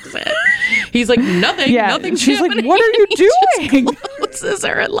locks it. He's like, nothing. She's happening. Like, what are you doing? He just closes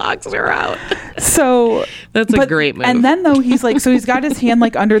her and locks her out. So that's a great move. And then though he's like, so he's got his hand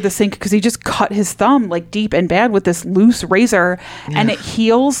like under the sink because he just cut his thumb like deep and bad with this loose razor, and it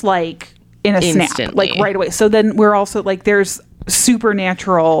heals like in a snap, like right away. So then we're also like, there's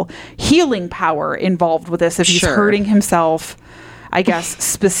supernatural healing power involved with this if he's hurting himself. I guess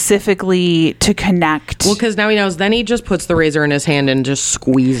specifically to connect. Well, because now he knows. Then he just puts the razor in his hand and just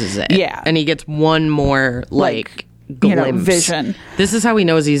squeezes it. Yeah, and he gets one more like glimpse. Vision. This is how he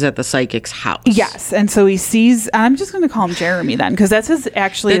knows he's at the psychic's house. Yes, and so he sees. I'm just going to call him Jeremy then, because that's his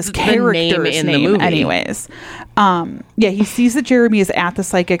character's name the movie. Anyways. He sees that Jeremy is at the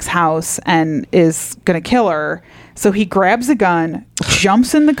psychic's house and is going to kill her. So he grabs a gun,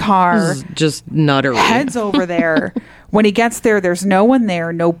 jumps in the car, just nuttery, heads over there. When he gets there, there's no one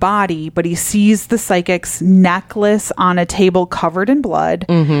there, no body, but he sees the psychic's necklace on a table covered in blood,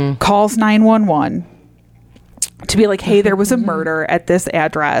 calls 911 to be like, hey, there was a murder at this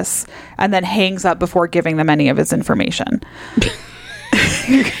address, and then hangs up before giving them any of his information.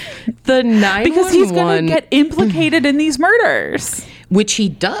 The 911, because he's going to get implicated in these murders. Which he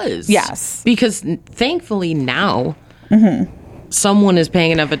does. Yes. Because thankfully now someone is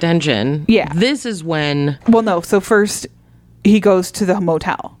paying enough attention. Yeah. This is when... Well, no. So first he goes to the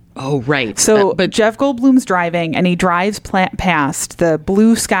motel. Oh, right. So but Jeff Goldblum's driving, and he drives past the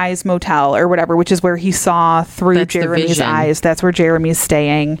Blue Skies Motel or whatever, which is where he saw through Jeremy's eyes. That's where Jeremy's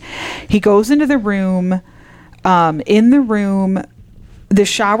staying. He goes into the room. In the room... The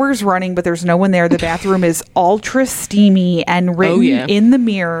shower's running, but there's no one there. The bathroom is ultra steamy, and written in the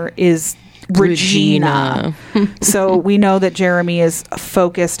mirror is Regina. So we know that Jeremy is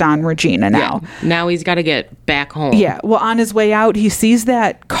focused on Regina now. Yeah. Now he's got to get back home. Yeah. Well, on his way out, he sees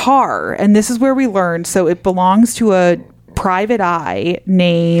that car, and this is where we learn. So it belongs to a private eye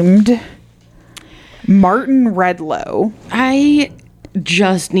named Martin Redlow. I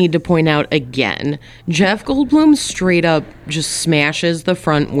just need to point out again, Jeff Goldblum straight up just smashes the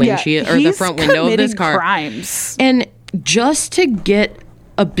front windshield or the front window of this car. Crimes. And just to get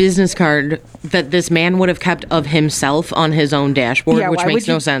a business card that this man would have kept of himself on his own dashboard, which makes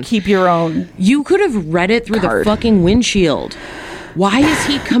no sense. Keep your own. You could have read it through the fucking windshield. Why is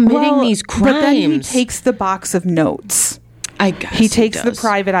he committing these crimes? But then he takes the box of notes. I guess he takes the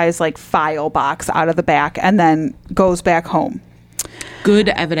private eye's like file box out of the back and then goes back home. Good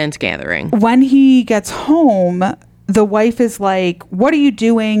evidence gathering. When he gets home, the wife is like, what are you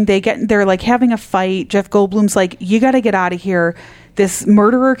doing? They're like having a fight. Jeff Goldblum's like, you got to get out of here. This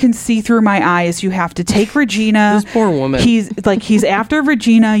murderer can see through my eyes. You have to take Regina. This poor woman. He's after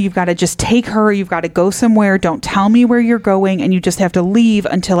Regina. You've got to just take her. You've got to go somewhere. Don't tell me where you're going. And you just have to leave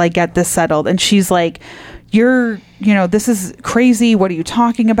until I get this settled. And she's like, this is crazy. What are you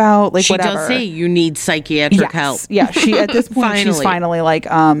talking about? Like, whatever. She does say you need psychiatric help. Yeah. She, at this point, she's finally like,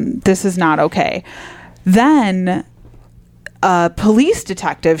 this is not okay. Then a police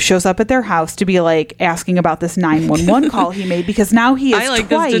detective shows up at their house to be like asking about this 911 call he made, because now he is I like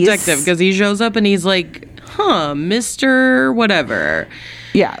this detective because he shows up and he's like, Mr. Whatever.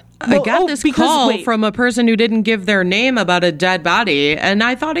 Yeah. I got this call from a person who didn't give their name about a dead body, and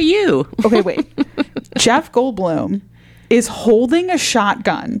I thought of you. Okay, wait. Jeff Goldblum is holding a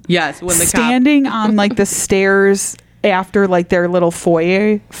shotgun. Yes, when the standing on like the stairs after like their little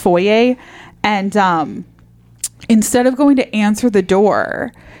foyer, and instead of going to answer the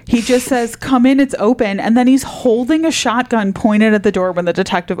door, he just says, "Come in, it's open," and then he's holding a shotgun pointed at the door when the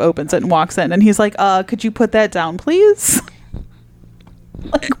detective opens it and walks in, and he's like, "Could you put that down, please?"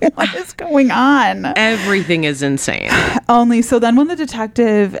 Like, what is going on? Everything is insane. Only so then when the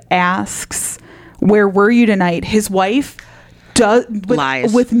detective asks, "Where were you tonight?" his wife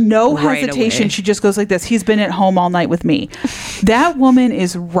lies with no hesitation. She just goes like this: "He's been at home all night with me." That woman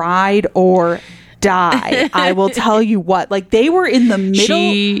is ride or die. I will tell you what. Like, they were in the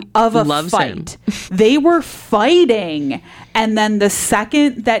middle of a fight. They were fighting. And then the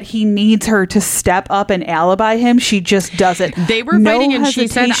second that he needs her to step up and alibi him, she just does it. They were fighting, and she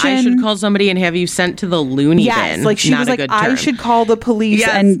said, "I should call somebody and have you sent to the loony bin." Yes, like she was like, "I should call the police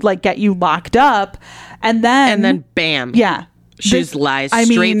and like get you locked up." And then bam. Yeah. She's lies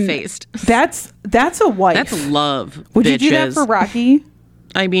straight faced. That's a wife. That's love. Would you do that for Rocky?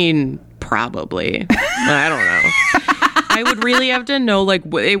 I mean, probably. I don't know. I would really have to know, like,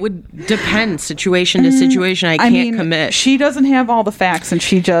 it would depend situation to situation. I can't commit. She doesn't have all the facts, and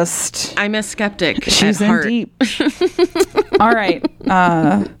she just... I'm a skeptic she's at heart. in deep. All right.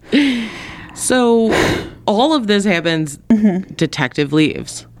 So all of this happens. Detective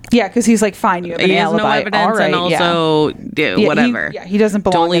leaves. Yeah, because he's like, fine, you have an alibi. He has no evidence, and also, whatever. He doesn't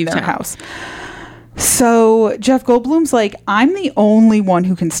belong in their house. So Jeff Goldblum's like, I'm the only one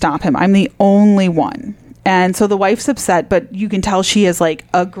who can stop him. I'm the only one. And so the wife's upset, but you can tell she has like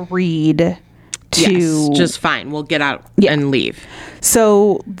agreed to... Yes, just fine. We'll get out and leave.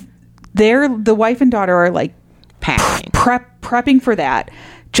 So the wife and daughter are like packing, prepping for that.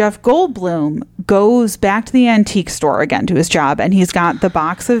 Jeff Goldblum goes back to the antique store again to his job, and he's got the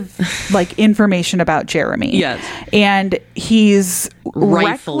box of like information about Jeremy. Yes. And he's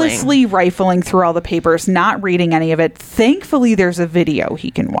recklessly rifling through all the papers, not reading any of it. Thankfully, there's a video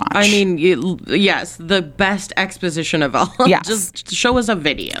he can watch. I mean, yes, the best exposition of all. Yes. Just show us a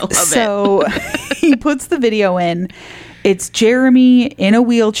video of it. So he puts the video in. It's Jeremy in a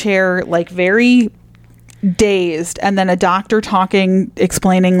wheelchair, like very dazed, and then a doctor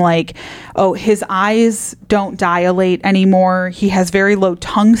explaining like, oh, his eyes don't dilate anymore. He has very low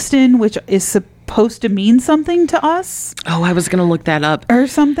tungsten, which is supposed to mean something to us. Oh, I was gonna look that up or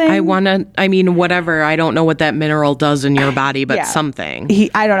something. Whatever. I don't know what that mineral does in your body, but something.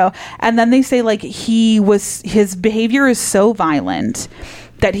 I don't know. And then they say like his behavior is so violent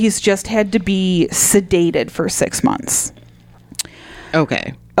that he's just had to be sedated for 6 months.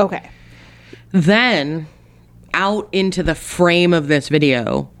 Okay. Then out into the frame of this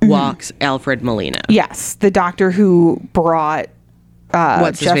video walks Alfred Molina. Yes, the doctor who brought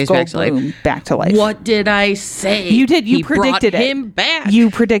Jeff Goldblum back to life. What did I say? You did. You predicted brought him back.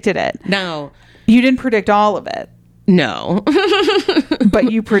 You predicted it. No. You didn't predict all of it. No. But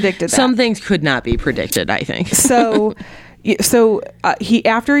you predicted that. Some things could not be predicted, I think. So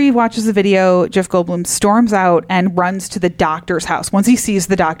after he watches the video, Jeff Goldblum storms out and runs to the doctor's house. Once he sees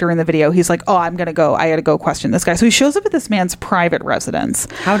the doctor in the video, he's like, oh, I gotta go question this guy. So he shows up at this man's private residence.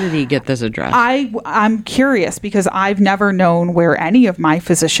 How did he get this address? I'm curious because I've never known where any of my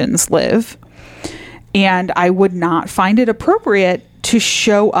physicians live, and I would not find it appropriate to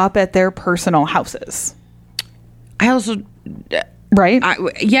show up at their personal houses. I also... Right?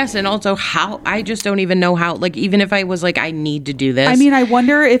 Yes, and also how, I just don't even know how, like, even if I was like, I need to do this. I mean, I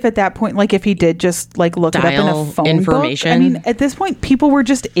wonder if at that point, like, if he did just, like, look it up in a phone information. book. I mean, at this point, people were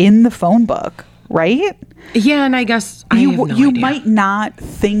just in the phone book, right? Yeah, and I guess you idea. Might not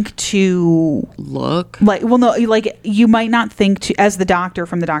think to... Look? Like, well, no, like, you might not think to, as the doctor,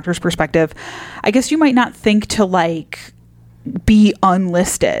 from the doctor's perspective, I guess you might not think to, like, be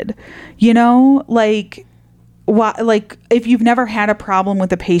unlisted, you know? Like... Like if you've never had a problem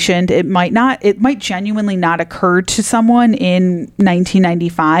with a patient, it might genuinely not occur to someone in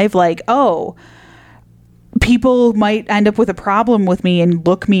 1995 like, oh, people might end up with a problem with me and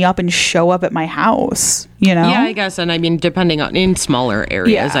look me up and show up at my house, you know? Yeah, I guess. And I mean, depending on in smaller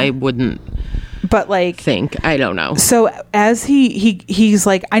areas, I wouldn't think, I don't know. So as he's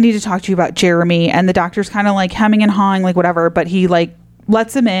like, I need to talk to you about Jeremy, and the doctor's kind of like hemming and hawing, like whatever, but he like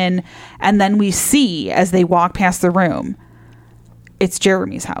lets him in, and then we see as they walk past the room, it's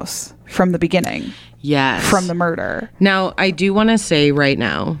Jeremy's house from the beginning. Yes. From the murder. Now, I do want to say right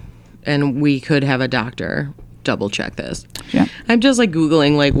now, and we could have a doctor double check this. Yeah. I'm just like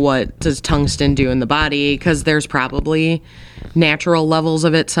Googling like what does tungsten do in the body, because there's probably natural levels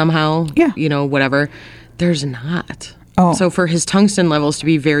of it somehow. Yeah. You know, whatever. There's not. Oh. So for his tungsten levels to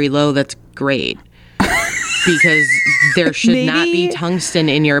be very low, that's great. Because there should not be Maybe- tungsten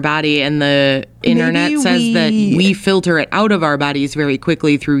in your body, and the internet Maybe says that we- we filter it out of our bodies very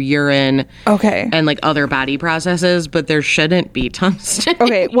quickly through urine Okay. and like other body processes, but there shouldn't be tungsten.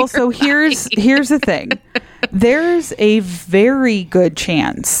 Okay, in well, your so here's the thing. There's a very good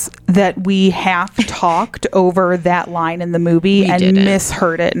chance that we half talked over that line in the movie and didn't.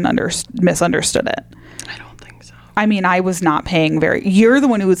 misheard it and misunderstood it. I don't think so. I mean, I was not paying You're the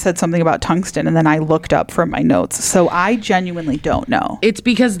one who had said something about tungsten, and then I looked up from my notes. So I genuinely don't know. It's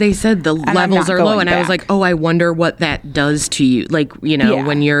because they said the I'm levels not are low, going and I was back. like, oh, I wonder what that does to you. Like, you know, Yeah.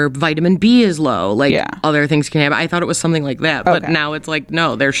 when your vitamin B is low, like Yeah. other things can happen. I thought it was something like that, but Okay. now it's like,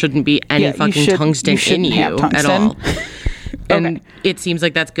 no, there shouldn't be any Yeah, you fucking should- tungsten you in shouldn't you have at tungsten. all. And Okay. it seems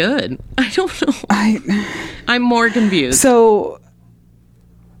like that's good. I don't know. I'm more confused. So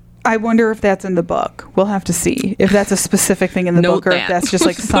I wonder if that's in the book. We'll have to see if that's a specific thing in the Note book, or if that. that's just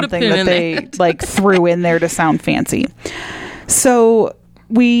like Put a something pin that in they that. like threw in there to sound fancy. So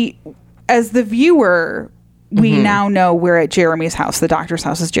we, as the viewer, we Mm-hmm. now know we're at Jeremy's house. The doctor's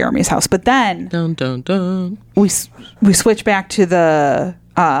house is Jeremy's house. But then dun, dun, dun. we switch back to the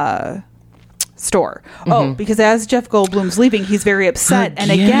store. Oh, because as Jeff Goldblum's leaving, he's very upset.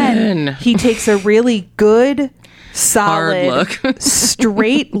 And again, Again. he takes a really good, solid, look.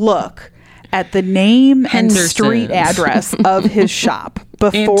 straight look at the name and street Henderson's. address of his shop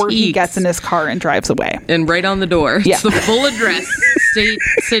before he Antiques. gets in his car and drives away. And right on the door. Yeah. It's the full address, state,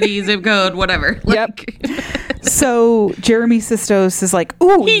 city, zip code, whatever. Like, So Jeremy Sistos is like,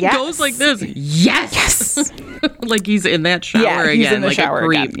 ooh, he yes. goes like this. Yes. Like he's in that shower Yeah, again. he's in the like shower a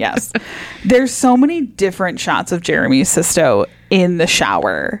creep. again. Yes. There's so many different shots of Jeremy Sisto in the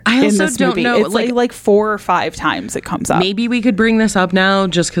shower. I in also this don't movie. know, It's like- like 4 or 5 times it comes up. Maybe we could bring this up now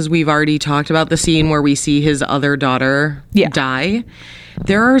just because we've already talked about the scene where we see his other daughter Yeah. die.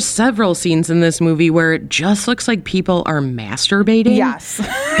 There are several scenes in this movie where it just looks like people are masturbating. Yes.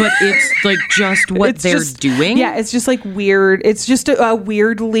 But it's like just what It's they're just- doing. Yeah, it's just like weird. It's just a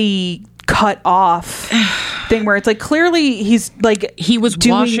weirdly cut off thing where it's like clearly he's like He was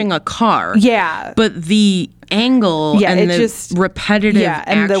doing- washing a car. Yeah. But the angle Yeah, and it the just repetitive yeah,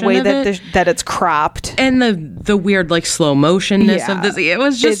 and the action way of that it, that it's cropped. and the weird like slow motionness of this, it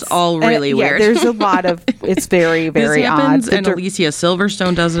was just It's- all and really yeah, weird. There's a lot of it's very very this happens, odd. and Alicia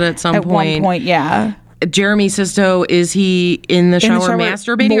Silverstone does it at some at one point, yeah. Jeremy Sisto, is he in the shower, shower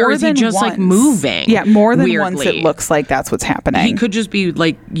masturbating, more or is he than just like once. moving? Yeah, more than weirdly? once. It looks like that's what's happening. He could just be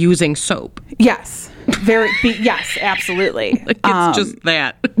like using soap. Yes, yes, absolutely. Like, it's just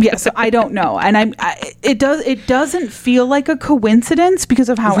that. Yeah, so I don't know, and it doesn't feel like a coincidence because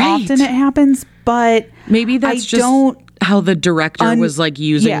of how Right. often it happens, but Maybe that's I just don't how the director was like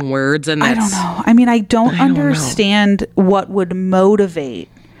using words, and I that's don't know. I mean, I don't don't know. understand what would motivate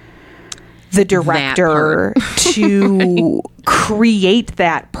the director to create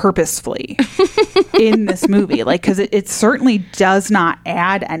that purposefully in this movie, like because it certainly does not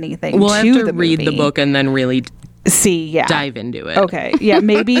add anything. We'll to have to the read the movie. book and then really See, yeah, dive into it. Okay, yeah,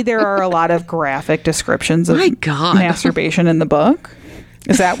 maybe there are a lot of graphic descriptions of My God. masturbation in the book.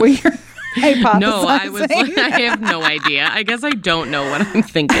 Is that what you're hypothesizing? No, I was like, I have no idea. I guess I don't know what I'm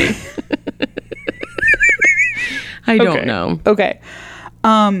thinking. I don't know. Okay.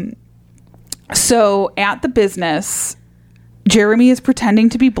 So at the business, Jeremy is pretending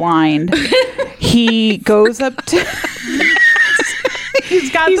to be blind. He goes up to. He's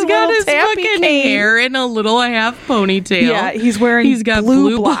got He's the got little his tappy fucking cane. hair in a little half ponytail. Yeah, he's wearing He's got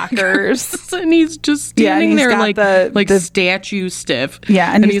blue blue blockers. and he's just Yeah, and standing he's there got like the- statue stiff.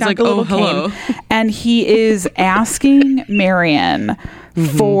 Yeah, and he's got like, the little oh, hello. cane. And he is asking Marion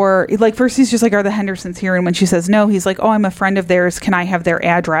for, like, first he's just like, are the Hendersons here? And when she says no, he's like, oh, I'm a friend of theirs. Can I have their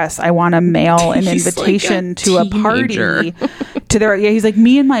address? I want to mail an He's like invitation a to a teenager. party. To their, yeah, he's like,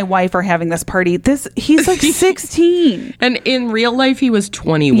 me and my wife are having this party. He's like 16. And in real life, he was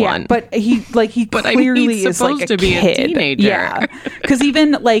 21. Yeah, but he But I mean, clearly he's is like supposed a to be a kid. teenager. Yeah, because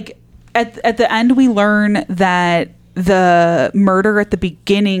even like at the end, we learn that the murder at the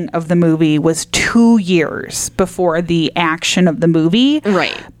beginning of the movie was 2 years before the action of the movie.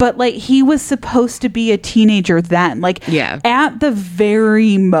 Right. But like he was supposed to be a teenager then. Like Yeah. at the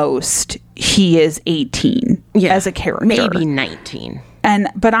very most, he is 18 Yeah. as a character. Maybe 19.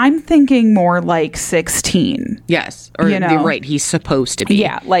 But I'm thinking more like 16. Yes. Or You know? you're right. He's supposed to be.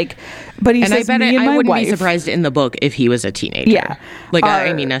 Yeah, like, but he And says, I bet me and I my wouldn't wife. be surprised in the book if he was a teenager. Yeah. Like,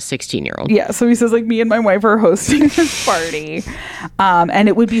 I mean, a 16-year-old. Yeah, so he says, like, me and my wife are hosting this party. And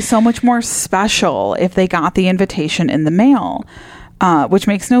it would be so much more special if they got the invitation in the mail. Which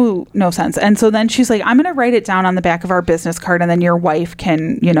makes no sense. And so then she's like, I'm going to write it down on the back of our business card, and then your wife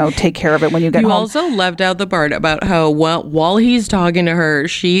can, take care of it when you get You home. also left out the part about how, while he's talking to her,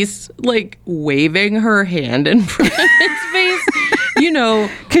 she's like waving her hand in front of his face.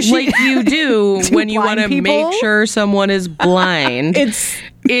 Like you do when you want to make sure someone is blind.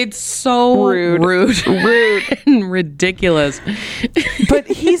 It's so rude and ridiculous. But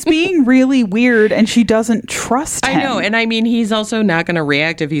he's being really weird, and she doesn't trust him. I know, and I mean, he's also not going to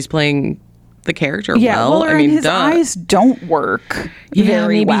react if he's playing the character well. I mean, his eyes don't work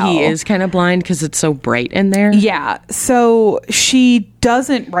very maybe well. he is kind of blind because it's so bright in there. Yeah, so she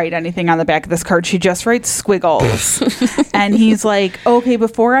doesn't write anything on the back of this card. She just writes squiggles. And he's like, okay,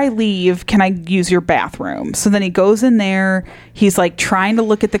 before I leave, can I use your bathroom? So then he goes in there. He's like trying to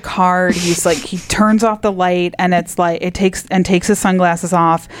look at the card. He's like, he turns off the light, and it's like, takes his sunglasses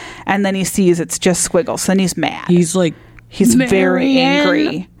off. And then he sees it's just squiggles. Then he's mad. He's very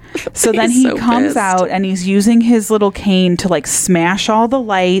angry. So then he comes pissed. out, and he's using his little cane to like smash all the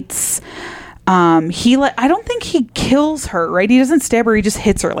lights. I don't think he kills her, right? He doesn't stab her. He just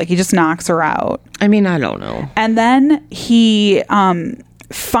hits her. Like, he just knocks her out. I mean, I don't know. And then he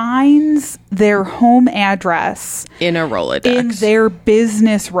finds their home address In a Rolodex. in their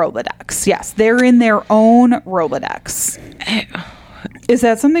business Rolodex. Yes, they're in their own Rolodex. Is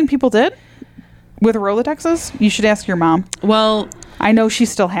that something people did with Rolodexes? You should ask your mom. Well, I know she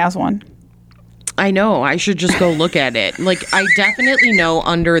still has one. I know. I should just go look at it. Like, I definitely know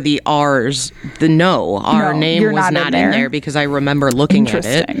under the R's, our name you're was not in there because I remember looking at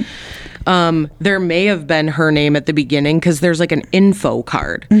it. There may have been her name at the beginning because there's like an info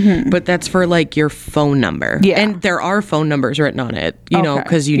card, but that's for like your phone number. Yeah. And there are phone numbers written on it,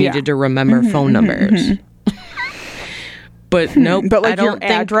 because you Yeah. needed to remember phone numbers. But nope. But like I don't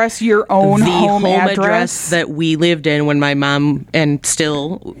your address, your own the home address address that we lived in when my mom and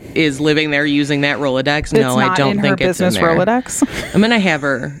still is living there using that Rolodex. No, I don't in think her it's in business there. Rolodex. I'm gonna have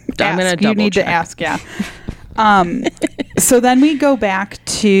her. I'm gonna double You need check. to ask, yeah. So then we go back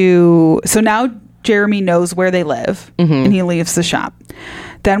to. So now Jeremy knows where they live, and he leaves the shop.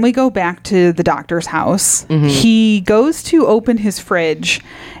 Then we go back to the doctor's house. He goes to open his fridge,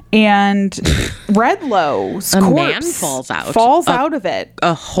 and Redlow's corpse man falls out of it.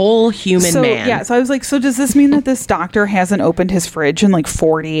 A whole human man. Yeah, so I was like, so does this mean that this doctor hasn't opened his fridge in like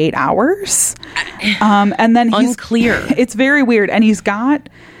 48 hours? And then he's Unclear. It's very weird. And he's got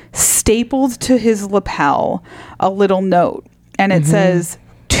stapled to his lapel a little note, and it says,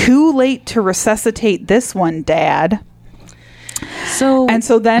 "Too late to resuscitate this one, Dad." So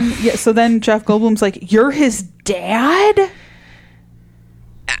then Jeff Goldblum's like, "You're his dad?"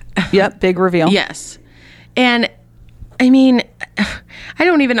 Yep, big reveal. yes, and I mean, I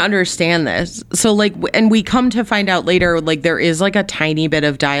don't even understand this. So like, and we come to find out later, like there is like a tiny bit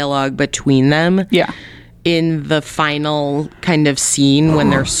of dialogue between them. Yeah. In the final kind of scene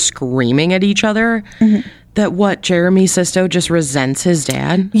when they're screaming at each other, that Jeremy Sisto just resents his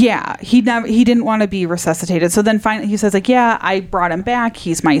dad. Yeah, he didn't want to be resuscitated. So then finally he says like, "Yeah, I brought him back.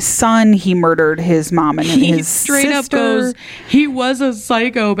 He's my son. He murdered his mom and He his straight sister." up goes, he was a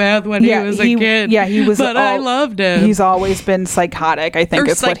psychopath when he was a kid. Yeah, he was. But I loved him. He's always been psychotic, I think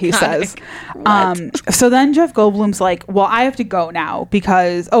Or is what he psychotic. says. What? So then Jeff Goldblum's like, "Well, I have to go now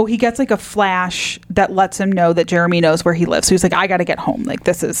because," he gets like a flash that lets him know that Jeremy knows where he lives. So he's like, "I got to get home. Like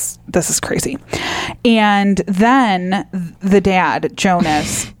this is crazy." And then the dad,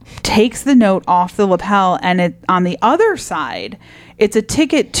 Jonas, takes the note off the lapel, and on the other side, it's a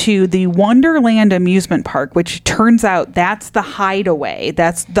ticket to the Wonderland amusement park, which turns out that's the hideaway.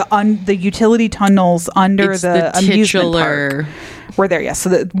 That's the utility tunnels under It's the amusement park. We're there, yes. So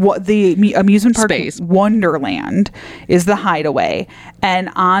the amusement park Space. Wonderland is the hideaway, and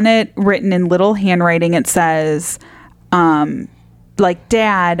on it, written in little handwriting, it says, like,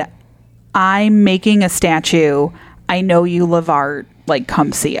 "Dad, I'm making a statue. I know you love art. Like,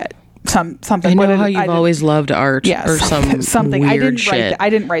 come see it." Something. I know how you've always loved art, or something. I Weird didn't shit. I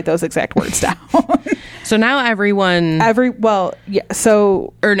didn't write those exact words down. So now everyone,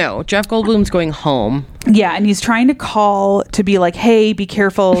 So no, Jeff Goldblum's going home. yeah, and he's trying to call to be like, "Hey, be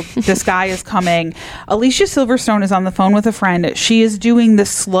careful. This guy is coming." Alicia Silverstone is on the phone with a friend. She is doing the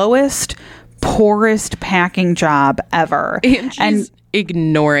slowest, poorest packing job ever, And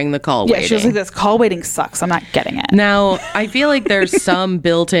ignoring the call Yeah, waiting. she was like, this call waiting sucks. I'm not getting it. Now, I feel like there's some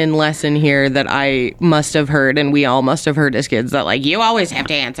built-in lesson here that I must have heard, and we all must have heard as kids, that like, you always have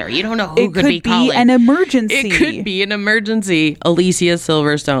to answer. You don't know who It could be calling. an emergency. It could be an emergency. Alicia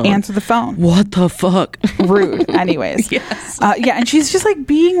Silverstone. Answer the phone. What the fuck? Rude. Anyways. Yes. Yeah, and she's just like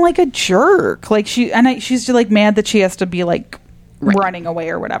being like a jerk. Like she's just like mad that she has to be like running away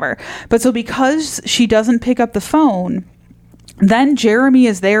or whatever. But so because she doesn't pick up the phone, then Jeremy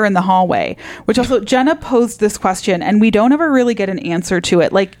is there in the hallway, which also Jenna posed this question and we don't ever really get an answer to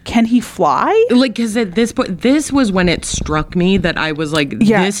it. Like, can he fly? Like, because at this point, this was when it struck me that I was like,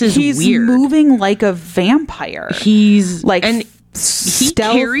 Yeah, this is he's weird. moving like a vampire. He's like and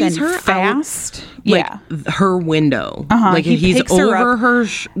stealth carries and her fast. like Yeah. her window. Uh-huh. Like He he's picks her over up. her,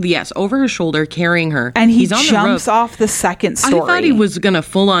 over her shoulder, carrying her, And he he's on jumps the roof. off the second story. I thought he was gonna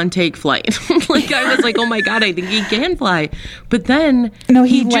full on take flight. Like I was like, oh my god, I think he can fly. But then No,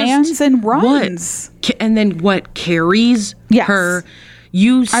 he just- lands and runs. And then what carries Yes. her?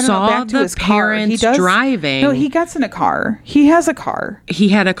 You I don't know, saw back to the his car. He parents does driving. No, he gets in a car. He has a car. He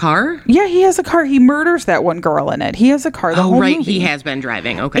had a car. Yeah, he has a car. He murders that one girl in it. He has a car. The Oh whole right, movie. he has been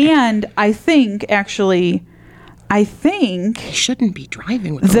driving. Okay, And I think he shouldn't be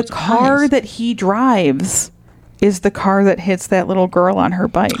driving with the those car eyes. that he drives is the car that hits that little girl on her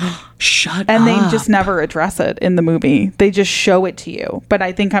bike. Shut And up. they just never address it in the movie. They just show it to you. But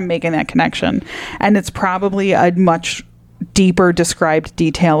I think I'm making that connection. And it's probably a much deeper described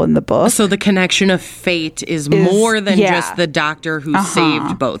detail in the book. So the connection of fate is more than yeah. just the doctor who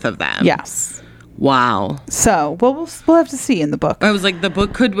saved both of them. Yes. Wow. So, well, we'll have to see in the book. I was like, the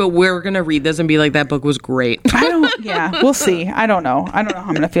book could, but we're going to read this and be like, that book was great. We'll see. I don't know how I'm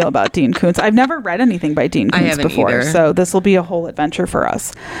going to feel about Dean Koontz. I've never read anything by Dean Koontz haven't before, either. so this will be a whole adventure for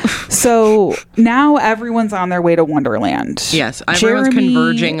us. So now everyone's on their way to Wonderland. Yes, everyone's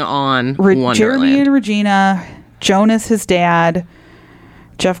converging on Wonderland. Jeremy and Regina, Jonas, his dad,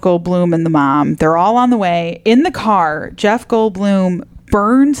 Jeff Goldblum, and the mom. They're all on the way. In the car, Jeff Goldblum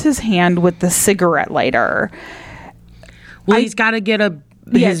burns his hand with the cigarette lighter. Well, he's got to get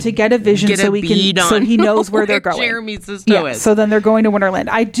to get a vision so he knows where they're going. Jeremy's sister is. So then they're going to Wonderland.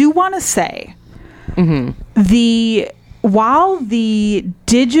 I do want to say while the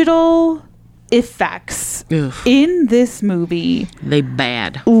digital effects in this movie they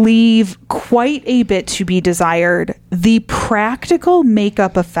bad. leave quite a bit to be desired, the practical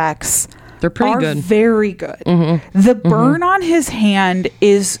makeup effects They're pretty are good. very good. The burn on his hand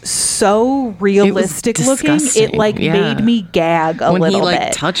is so realistic looking. It disgusting. made me gag a When little he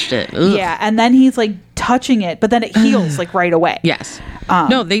bit. touched it. Ugh. Yeah, and then he's like touching it, but then it heals like right away. Yes.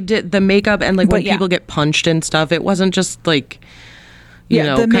 No, they did the makeup and like when but yeah. people get punched and stuff, it wasn't just like you Yeah,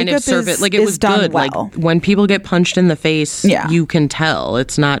 know, the kind of makeup serve is- it. Like it is was done good. well. Like when people get punched in the face, Yeah. you can tell.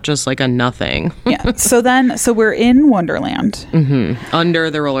 It's not just like a nothing. Yeah. So we're in Wonderland. Under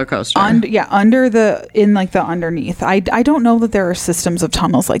the roller coaster. Under the underneath. I don't know that there are systems of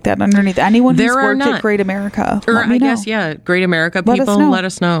tunnels like that underneath. Anyone who's There are worked not. at Great America, or let me I know. guess, yeah, Great America Let us people, know. let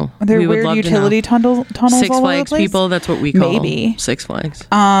us know. Are there We would weird love utility to know. tunnels Six all over the Flags place? people, that's what we call Maybe. Six Flags.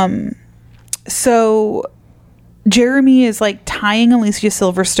 So Jeremy is like tying Alicia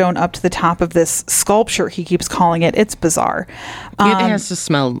Silverstone up to the top of this sculpture, he keeps calling it. It's bizarre. It has to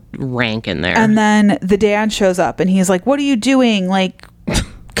smell rank in there. And then the dad shows up and he's like, "What are you doing? Like,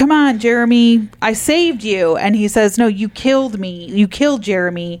 come on, Jeremy, I saved you." And he says, "No, you killed me. You killed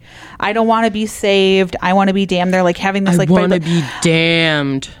Jeremy. I don't want to be saved. I want to be damned." They're like having this I like want to fight, be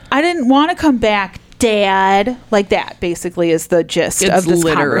damned. I didn't want to come back, Dad. Like that basically is the gist of this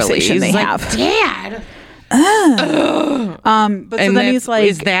conversation they he's like, have. Dad. But so And then he's like,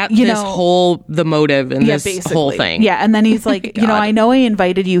 is that you this know, whole the motive in this basically. whole thing? Yeah, and then he's like, you know, God. I know I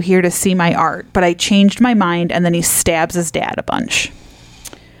invited you here to see my art, but I changed my mind. And then he stabs his dad a bunch.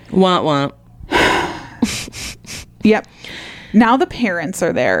 Want want. Yep. Now the parents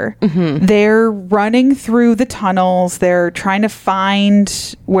are there. Mm-hmm. They're running through the tunnels. They're trying to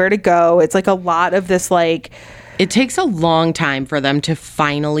find where to go. It's like a lot of this, like, It takes a long time for them to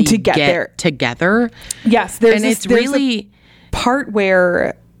finally get there. together. yes, there's And this, it's there's a really part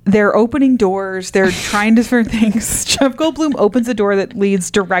where they're opening doors. They're trying different things. Jeff Goldblum opens a door that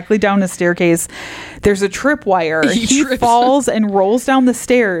leads directly down a staircase. There's a tripwire. He trips. falls and rolls down the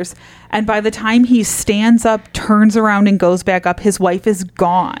stairs. And by the time he stands up, turns around, and goes back up, his wife is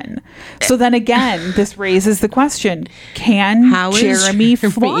gone. So then again, this raises the question: can how is Jeremy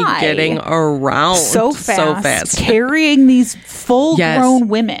Jeremy fly getting around so fast, carrying these full-grown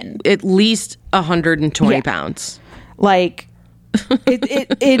women? At least 120 Yeah. pounds. Like,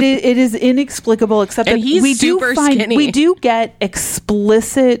 It is inexplicable, except And that he's super skinny. we do get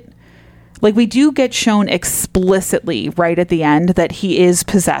explicit, like we do get shown explicitly right at the end that he is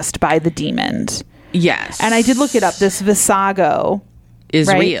possessed by the demon. Yes. And I did look it up. This Visago is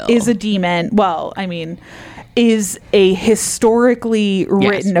right, real. is a demon. Well, I mean, is a historically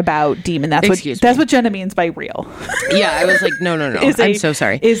written about demon. That's what Jenna means by real. Yeah, I was like, no. I'm so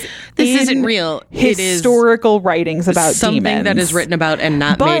sorry. This isn't real. It is historical writings about something demons that is written about and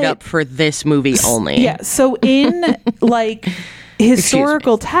not made up for this movie only. Yeah. So in like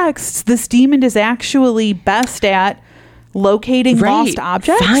historical texts, this demon is actually best at locating lost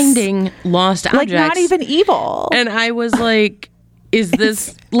objects, finding lost objects, like not even evil. And I was like, is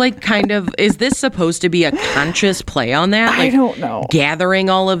this is this supposed to be a conscious play on that? Like, I don't know. Gathering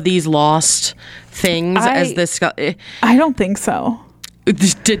all of these lost things as this. I don't think so.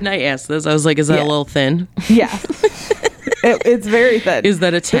 Didn't I ask this? I was like, is that a little thin? Yeah. It's very thin. Is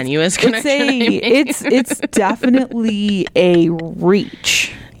that a tenuous connection? It's definitely a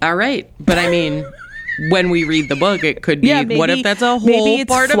reach. All right, but I mean, when we read the book, it could be. Maybe, what if that's a whole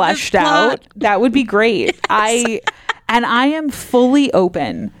part of fleshed this plot? out? That would be great. I am fully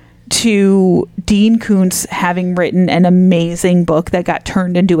open to Dean Koontz having written an amazing book that got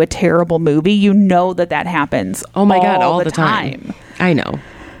turned into a terrible movie. You know that happens. Oh my God, all the time. I know.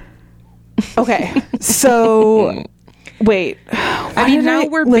 Okay, so wait. I mean, now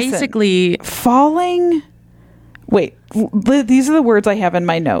we're basically falling. Wait, these are the words I have in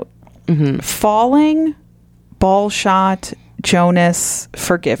my note. Mm-hmm. Falling, ball shot, Jonas,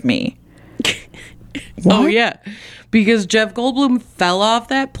 forgive me. Oh, yeah. Because Jeff Goldblum fell off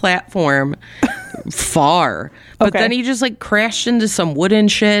that platform far. But then he just like crashed into some wooden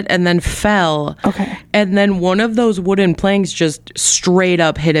shit and then fell. Okay. And then one of those wooden planks just straight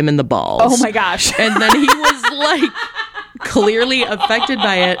up hit him in the balls. Oh my gosh. And then he was like clearly affected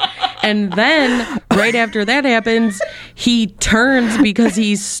by it. And then right after that happens, he turns because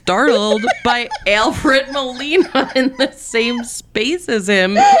he's startled by Alfred Molina in the same space as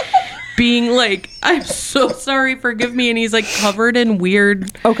him, being like, I'm so sorry, forgive me. And he's like covered in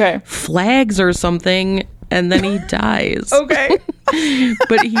weird flags or something. And then he dies. Okay.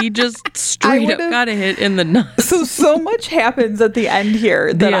 But he just straight up got a hit in the nuts. So much happens at the end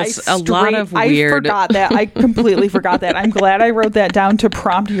here that a lot of weird. I forgot that. I completely forgot that. I'm glad I wrote that down to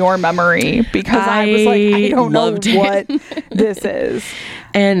prompt your memory, because I was like, I don't know what this is.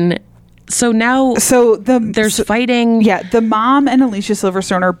 And so now there's fighting. Yeah, the mom and Alicia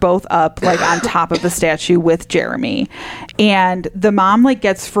Silverstone are both up like on top of the statue with Jeremy, and the mom like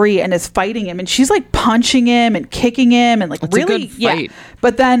gets free and is fighting him, and she's like punching him and kicking him and like It's really a good fight. Yeah.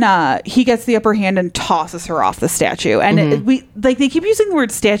 But then he gets the upper hand and tosses her off the statue, and we like they keep using the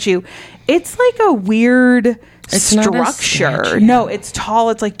word statue. It's like a weird structure. No, it's tall.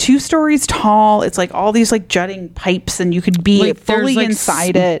 It's like 2 stories tall. It's like all these like jutting pipes, and you could be like, fully like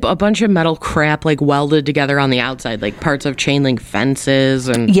inside it. A bunch of metal crap like welded together on the outside, like parts of chain link fences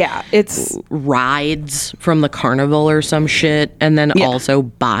and it's rides from the carnival or some shit, and then also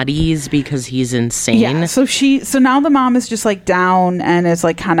bodies because he's insane. Yeah. So now the mom is just like down and is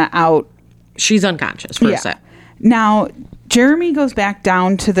like kind of out. She's unconscious for a sec. Now Jeremy goes back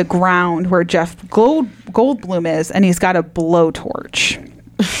down to the ground where Jeff Goldblum is, and he's got a blowtorch.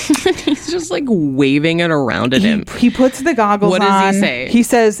 He's just like waving it around at him. He puts the goggles on. What does he say? He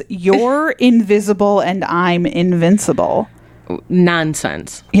says, "You're invisible and I'm invincible."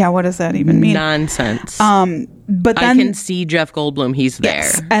 Nonsense. Yeah, what does that even mean? Nonsense. But then I can see Jeff Goldblum. He's there.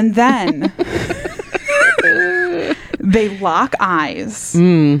 Yes. And then they lock eyes.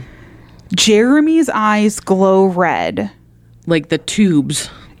 Jeremy's eyes glow red. Like the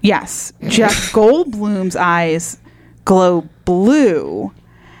tubes. Yes. Jeff Goldblum's eyes glow blue.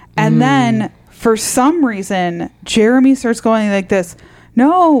 And then, for some reason, Jeremy starts going like this.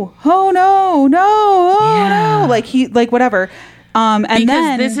 No. Oh, no. No. Oh, no. Like whatever. And because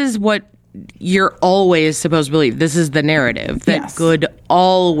then this is what you're always supposed to believe. This is the narrative that good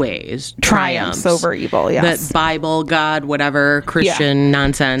always triumphs over evil. Yes. That Bible, God, whatever, Christian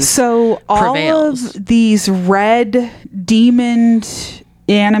nonsense. So prevails. All of these red demon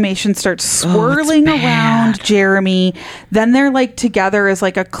animations start swirling around Jeremy. Then they're like together as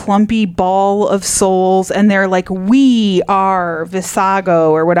like a clumpy ball of souls, and they're like, we are Visago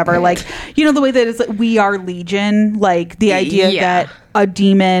or whatever. Like, you know, the way that it's like, we are Legion, like the idea that a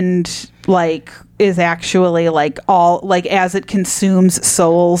demon like is actually like all like as it consumes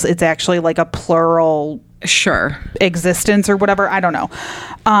souls, it's actually like a plural existence or whatever. I don't know.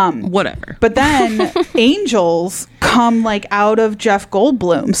 Whatever. But then angels come like out of Jeff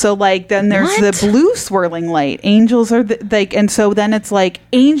Goldblum. So like then there's What? the blue swirling light. Angels are like, and so then it's like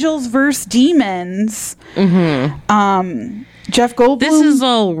angels versus demons. Jeff Goldblum This is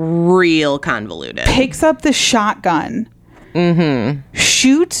all real convoluted. picks up the shotgun,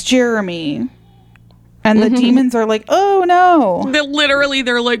 shoots Jeremy, and the demons are like, oh no.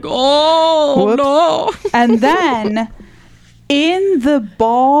 They're like, oh, Whoops. no. And then in the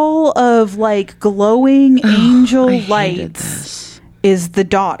ball of like glowing angel I hated lights this. is the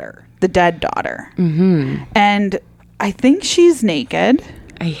daughter, the dead daughter. And I think she's naked,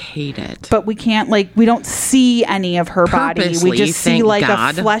 I hate it. but we can't like, we don't see any of her body. We Purposely, just see thank like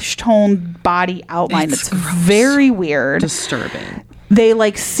God. a flesh toned body outline. It's It's gross. very weird. Disturbing. They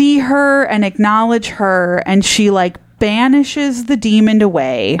like see her and acknowledge her, and she like banishes the demon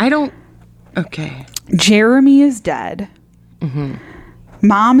away. Okay. Jeremy is dead.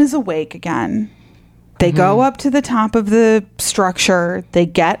 Mom is awake again. They go up to the top of the structure. They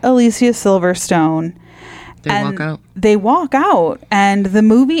get Alicia Silverstone. They walk out. They walk out, and the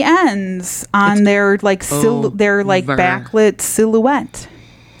movie ends on their like their like over. backlit silhouette.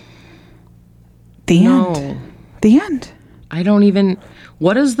 The No. end. The end. I don't even.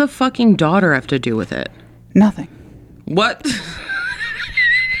 What does the fucking daughter have to do with it? Nothing. What?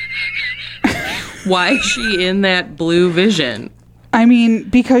 Why is she in that blue vision? I mean,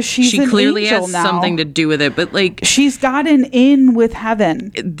 because she clearly an angel has now. something to do with it, but like, She's got an in with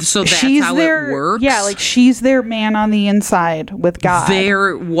heaven. so that's She's how their, it works. Yeah, like she's their man on the inside with God.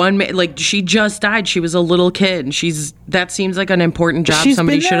 They're one man. Like, she just died. She was a little kid. And that seems like an important job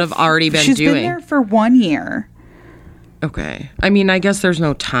somebody been should there have already been She's doing. been there for 1 year. Okay. I mean, I guess there's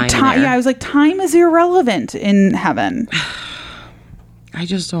no time there. Yeah, I was like, time is irrelevant in heaven. I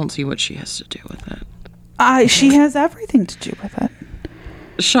just don't see what she has to do with it. She has everything to do with it.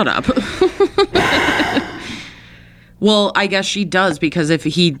 Shut up. Well, I guess she does, because if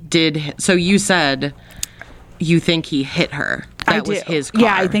he did, so you said you think he hit her. That was his car.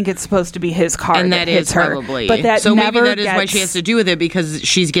 Yeah, I think it's supposed to be his car, and that that hits is her. probably. But that so never maybe that is why she gets- has to do with it, because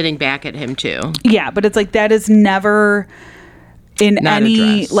she's getting back at him too. Yeah, but it's like that is never in Not any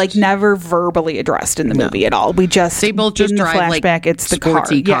addressed. like never verbally addressed in the movie at all. We just They both just in the drive, like, flashback. It's the car.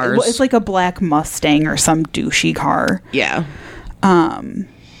 sportsy Yeah, cars. it's like a black Mustang or some douchey car. Yeah.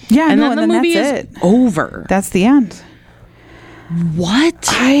 Yeah, And no, then and the then movie that's is it. over. That's the end. What?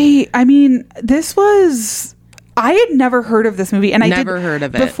 I mean, this was. I had never heard of this movie, and I Never heard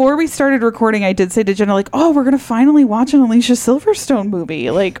of it. Before we started recording, I did say to Jenna, like, "Oh, we're gonna finally watch an Alicia Silverstone movie."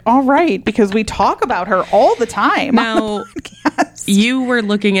 Like, all right, because we talk about her all the time. Now, you were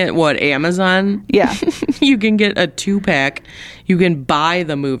looking at what, Amazon? Yeah. You can get a 2-pack. You can buy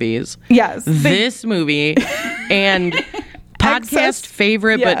the movies. Yes. This movie and podcast Excess-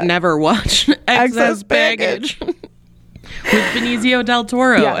 favorite yeah. but never watched Excess Baggage. With Benicio del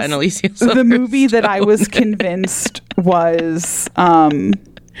Toro Yes. and Alicia the Silverstone. movie that I was convinced was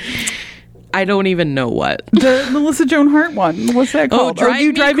I don't even know what. the Melissa Joan Hart one. What's that called?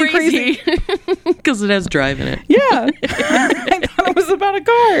 You Drive Me Crazy. Because it has drive in it. Yeah. I thought it was about a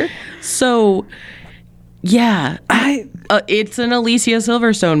car. So, yeah, it's an Alicia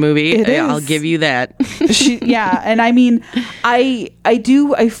Silverstone movie. It I'll is. give you that. Yeah, and I mean, I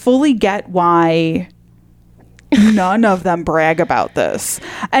fully get why none of them brag about this.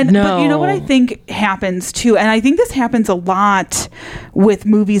 But you know what I No. think happens too, and I think this happens a lot with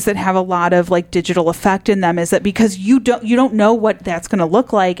movies that have a lot of like digital effect in them, is that because you don't know what that's going to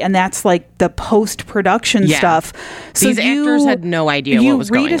look like, and that's like the post-production Yeah. stuff. So These actors had no idea you what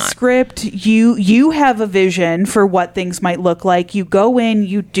was read going a on. script, you have a vision for what things might look like. You go in,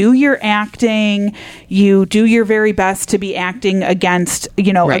 you do your acting, you do your very best to be acting against,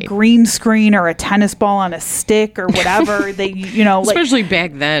 a Right. green screen or a tennis ball on a stick or whatever. They, like, Especially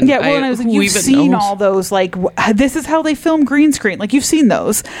back then. yeah, well, and I was like, who you've even seen knows? all those, like, this is how they film green screen. Like, you've seen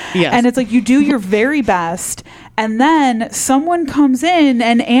those. Yes. And it's like, you do your very best, and then someone comes in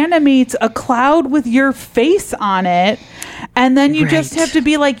and animates a cloud with your face on it, and then you just Right. have to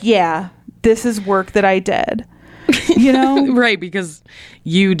be like, yeah, this is work that I did. Right, because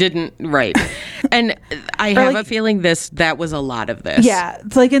you didn't. Right. And I have like- a feeling that was a lot of this. Yeah,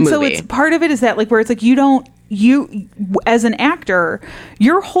 it's like, and so movie. it's part of it is that like where it's like you as an actor,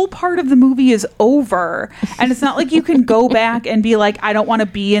 your whole part of the movie is over, and it's not like you can go back and be like, I don't want to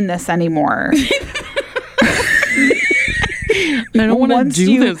be in this anymore. I don't want to Once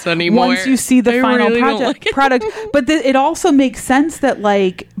do you- this anymore. Once you see the I final really don't like it. product, but it also makes sense that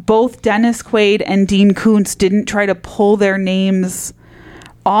like both Dennis Quaid and Dean Koontz didn't try to pull their names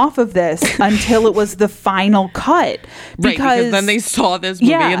off of this until it was the final cut. Right, because then they saw this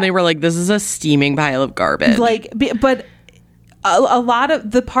movie and they were like, this is a steaming pile of garbage. Like, but a lot of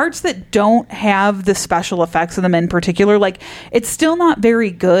the parts that don't have the special effects in them in particular, like, it's still not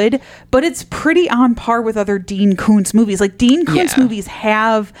very good, but it's pretty on par with other Dean Koontz movies. Like, Dean Koontz movies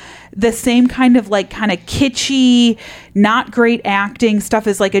have the same kind of kitschy, not great acting stuff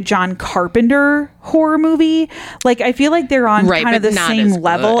as like a John Carpenter horror movie. Like, I feel like they're on kind of the same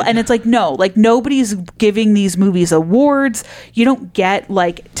level. And it's like, no, like, nobody's giving these movies awards. You don't get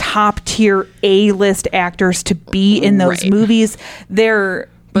like top tier A-list actors to be in those movies. They're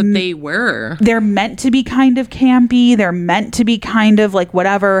meant to be kind of campy. They're meant to be kind of like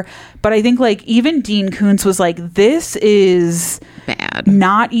whatever. But I think like even Dean Koontz was like, this is bad,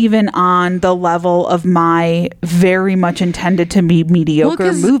 not even on the level of my very much intended to be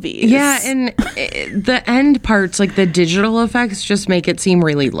mediocre movies. Yeah, and the end parts, like the digital effects, just make it seem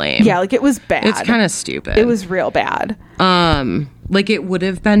really lame. Yeah, like it was bad. It's kind of stupid. It was real bad. Like it would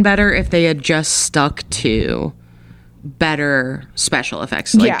have been better if they had just stuck to better special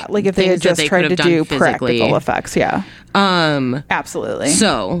effects. Like if they had just tried to do practical effects. Yeah. Absolutely.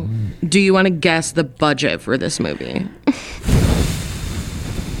 So, do you want to guess the budget for this movie?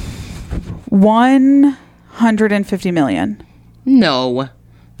 $150 million. No.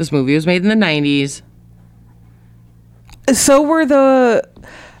 This movie was made in the 90s. So were the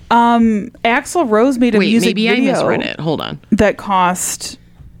Axl Rose made a music video. Maybe I misread it. Hold on. That cost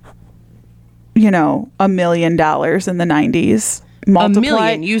 $1 million in the 90s. $1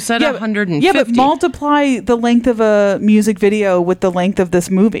 million? You said 150. Yeah, but multiply the length of a music video with the length of this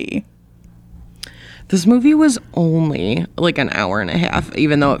movie. This movie was only like an hour and a half,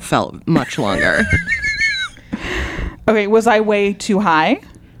 even though it felt much longer. Okay, was I way too high?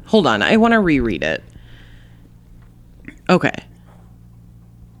 Hold on, I want to reread it. Okay.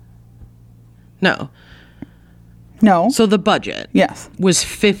 No. So the budget was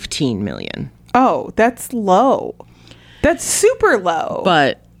 $15 million. Oh, that's low. That's super low.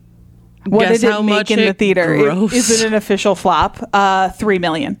 But what guess did it how make much in the theater? Is it an official flop? $3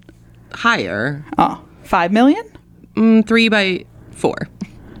 million. Higher. Oh, $5 million? 3 by 4.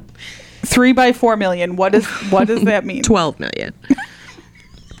 3 by 4 million. What does that mean? 12 million.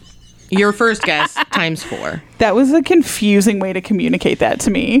 Your first guess times 4. That was a confusing way to communicate that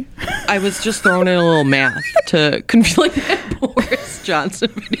to me. I was just throwing in a little math to confuse like that Boris Johnson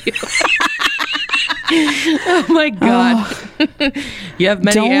video. Oh my God. You have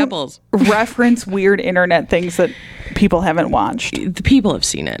many apples. Reference weird internet things that people haven't watched. The people have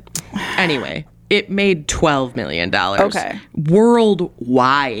seen it. Anyway, it made $12 million. Okay.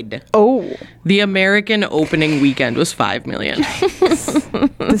 Worldwide. Oh. The American opening weekend was $5 million.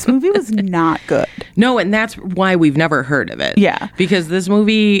 This movie was not good. No, and that's why we've never heard of it. Yeah. Because this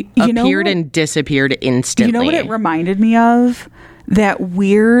movie appeared and disappeared instantly. You know what it reminded me of? That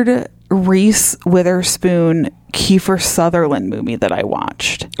weird Reese Witherspoon, Kiefer Sutherland movie that I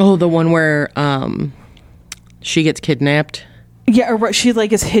watched. Oh, the one where she gets kidnapped? Yeah, or she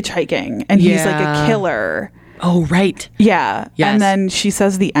like is hitchhiking and he's like a killer. Oh, right. Yeah. Yes. And then she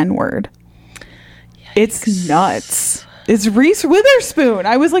says the N-word. It's nuts. It's Reese Witherspoon.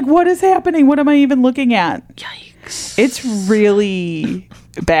 I was like, what is happening? What am I even looking at? Yikes. It's really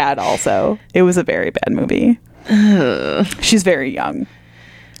bad also. It was a very bad movie. She's very young.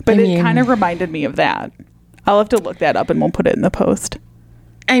 But it kind of reminded me of that. I'll have to look that up and we'll put it in the post.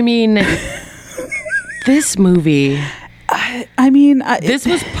 I mean, this movie... this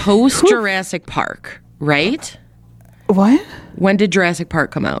was post Jurassic Park, right? What? When did Jurassic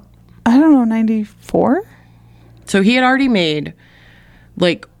Park come out? I don't know, 94? So he had already made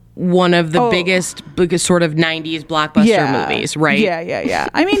like one of the biggest sort of 90s blockbuster movies, right? Yeah.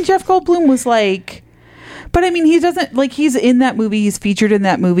 I mean, Jeff Goldblum was like, but I mean, he doesn't like, he's in that movie, he's featured in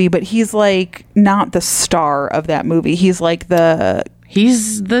that movie, but he's like not the star of that movie. He's the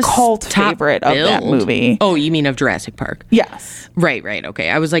cult favorite of that movie. Oh, you mean of Jurassic Park? Yes. Right. Okay.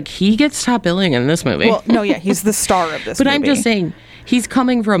 I was like, he gets top billing in this movie. Well, no, yeah, he's the star of this movie. But I'm just saying, he's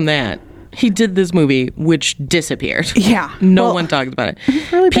coming from that. He did this movie, which disappeared. Yeah. No one talked about it.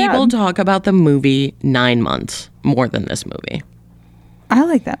 It's really People bad. talk about the movie 9 months more than this movie. I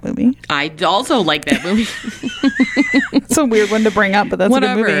like that movie. I also like that movie. It's a weird one to bring up, but that's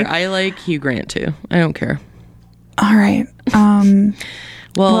Whatever. a good movie. I like Hugh Grant too. I don't care. All right.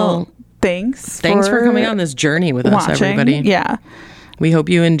 Well, thanks for coming on this journey with us, everybody. Yeah. We hope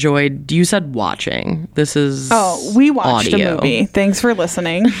you enjoyed. You said watching. This is we watched audio. a movie. Thanks for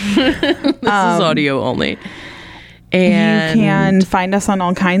listening. This is audio only. And you can find us on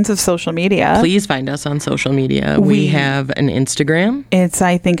all kinds of social media. please find us on social media. We have an Instagram. It's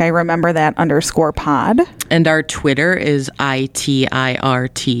I think I remember that _pod. And our Twitter is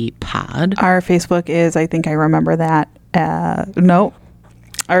ITIRT pod. Our Facebook is I think I remember that. No.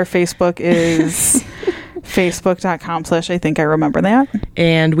 Our Facebook is facebook.com/I think I remember that.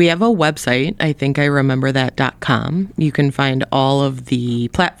 And we have a website, ithinkirememberthat.com. You can find all of the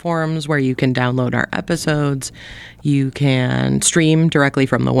platforms where you can download our episodes. You can stream directly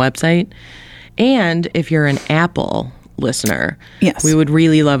from the website. And if you're an Apple listener, Yes. we would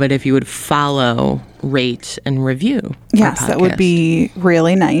really love it if you would follow, rate, and review our Yes, that would podcast. be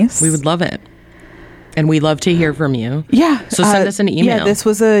really nice. We would love it. And we love to hear from you. Yeah. So send us an email. Yeah, this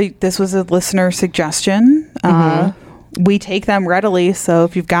was a listener suggestion. We take them readily, so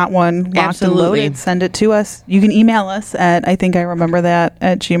if you've got one locked Absolutely. and loaded, send it to us. You can email us at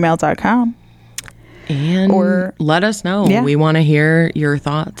ithinkirememberthat@gmail.com. And Or- let us know. Yeah. We want to hear your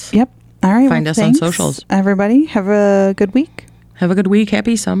thoughts. Yep. All right. Find us on thanks, socials. Everybody, have a good week. Have a good week.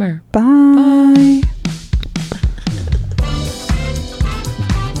 Happy summer. Bye.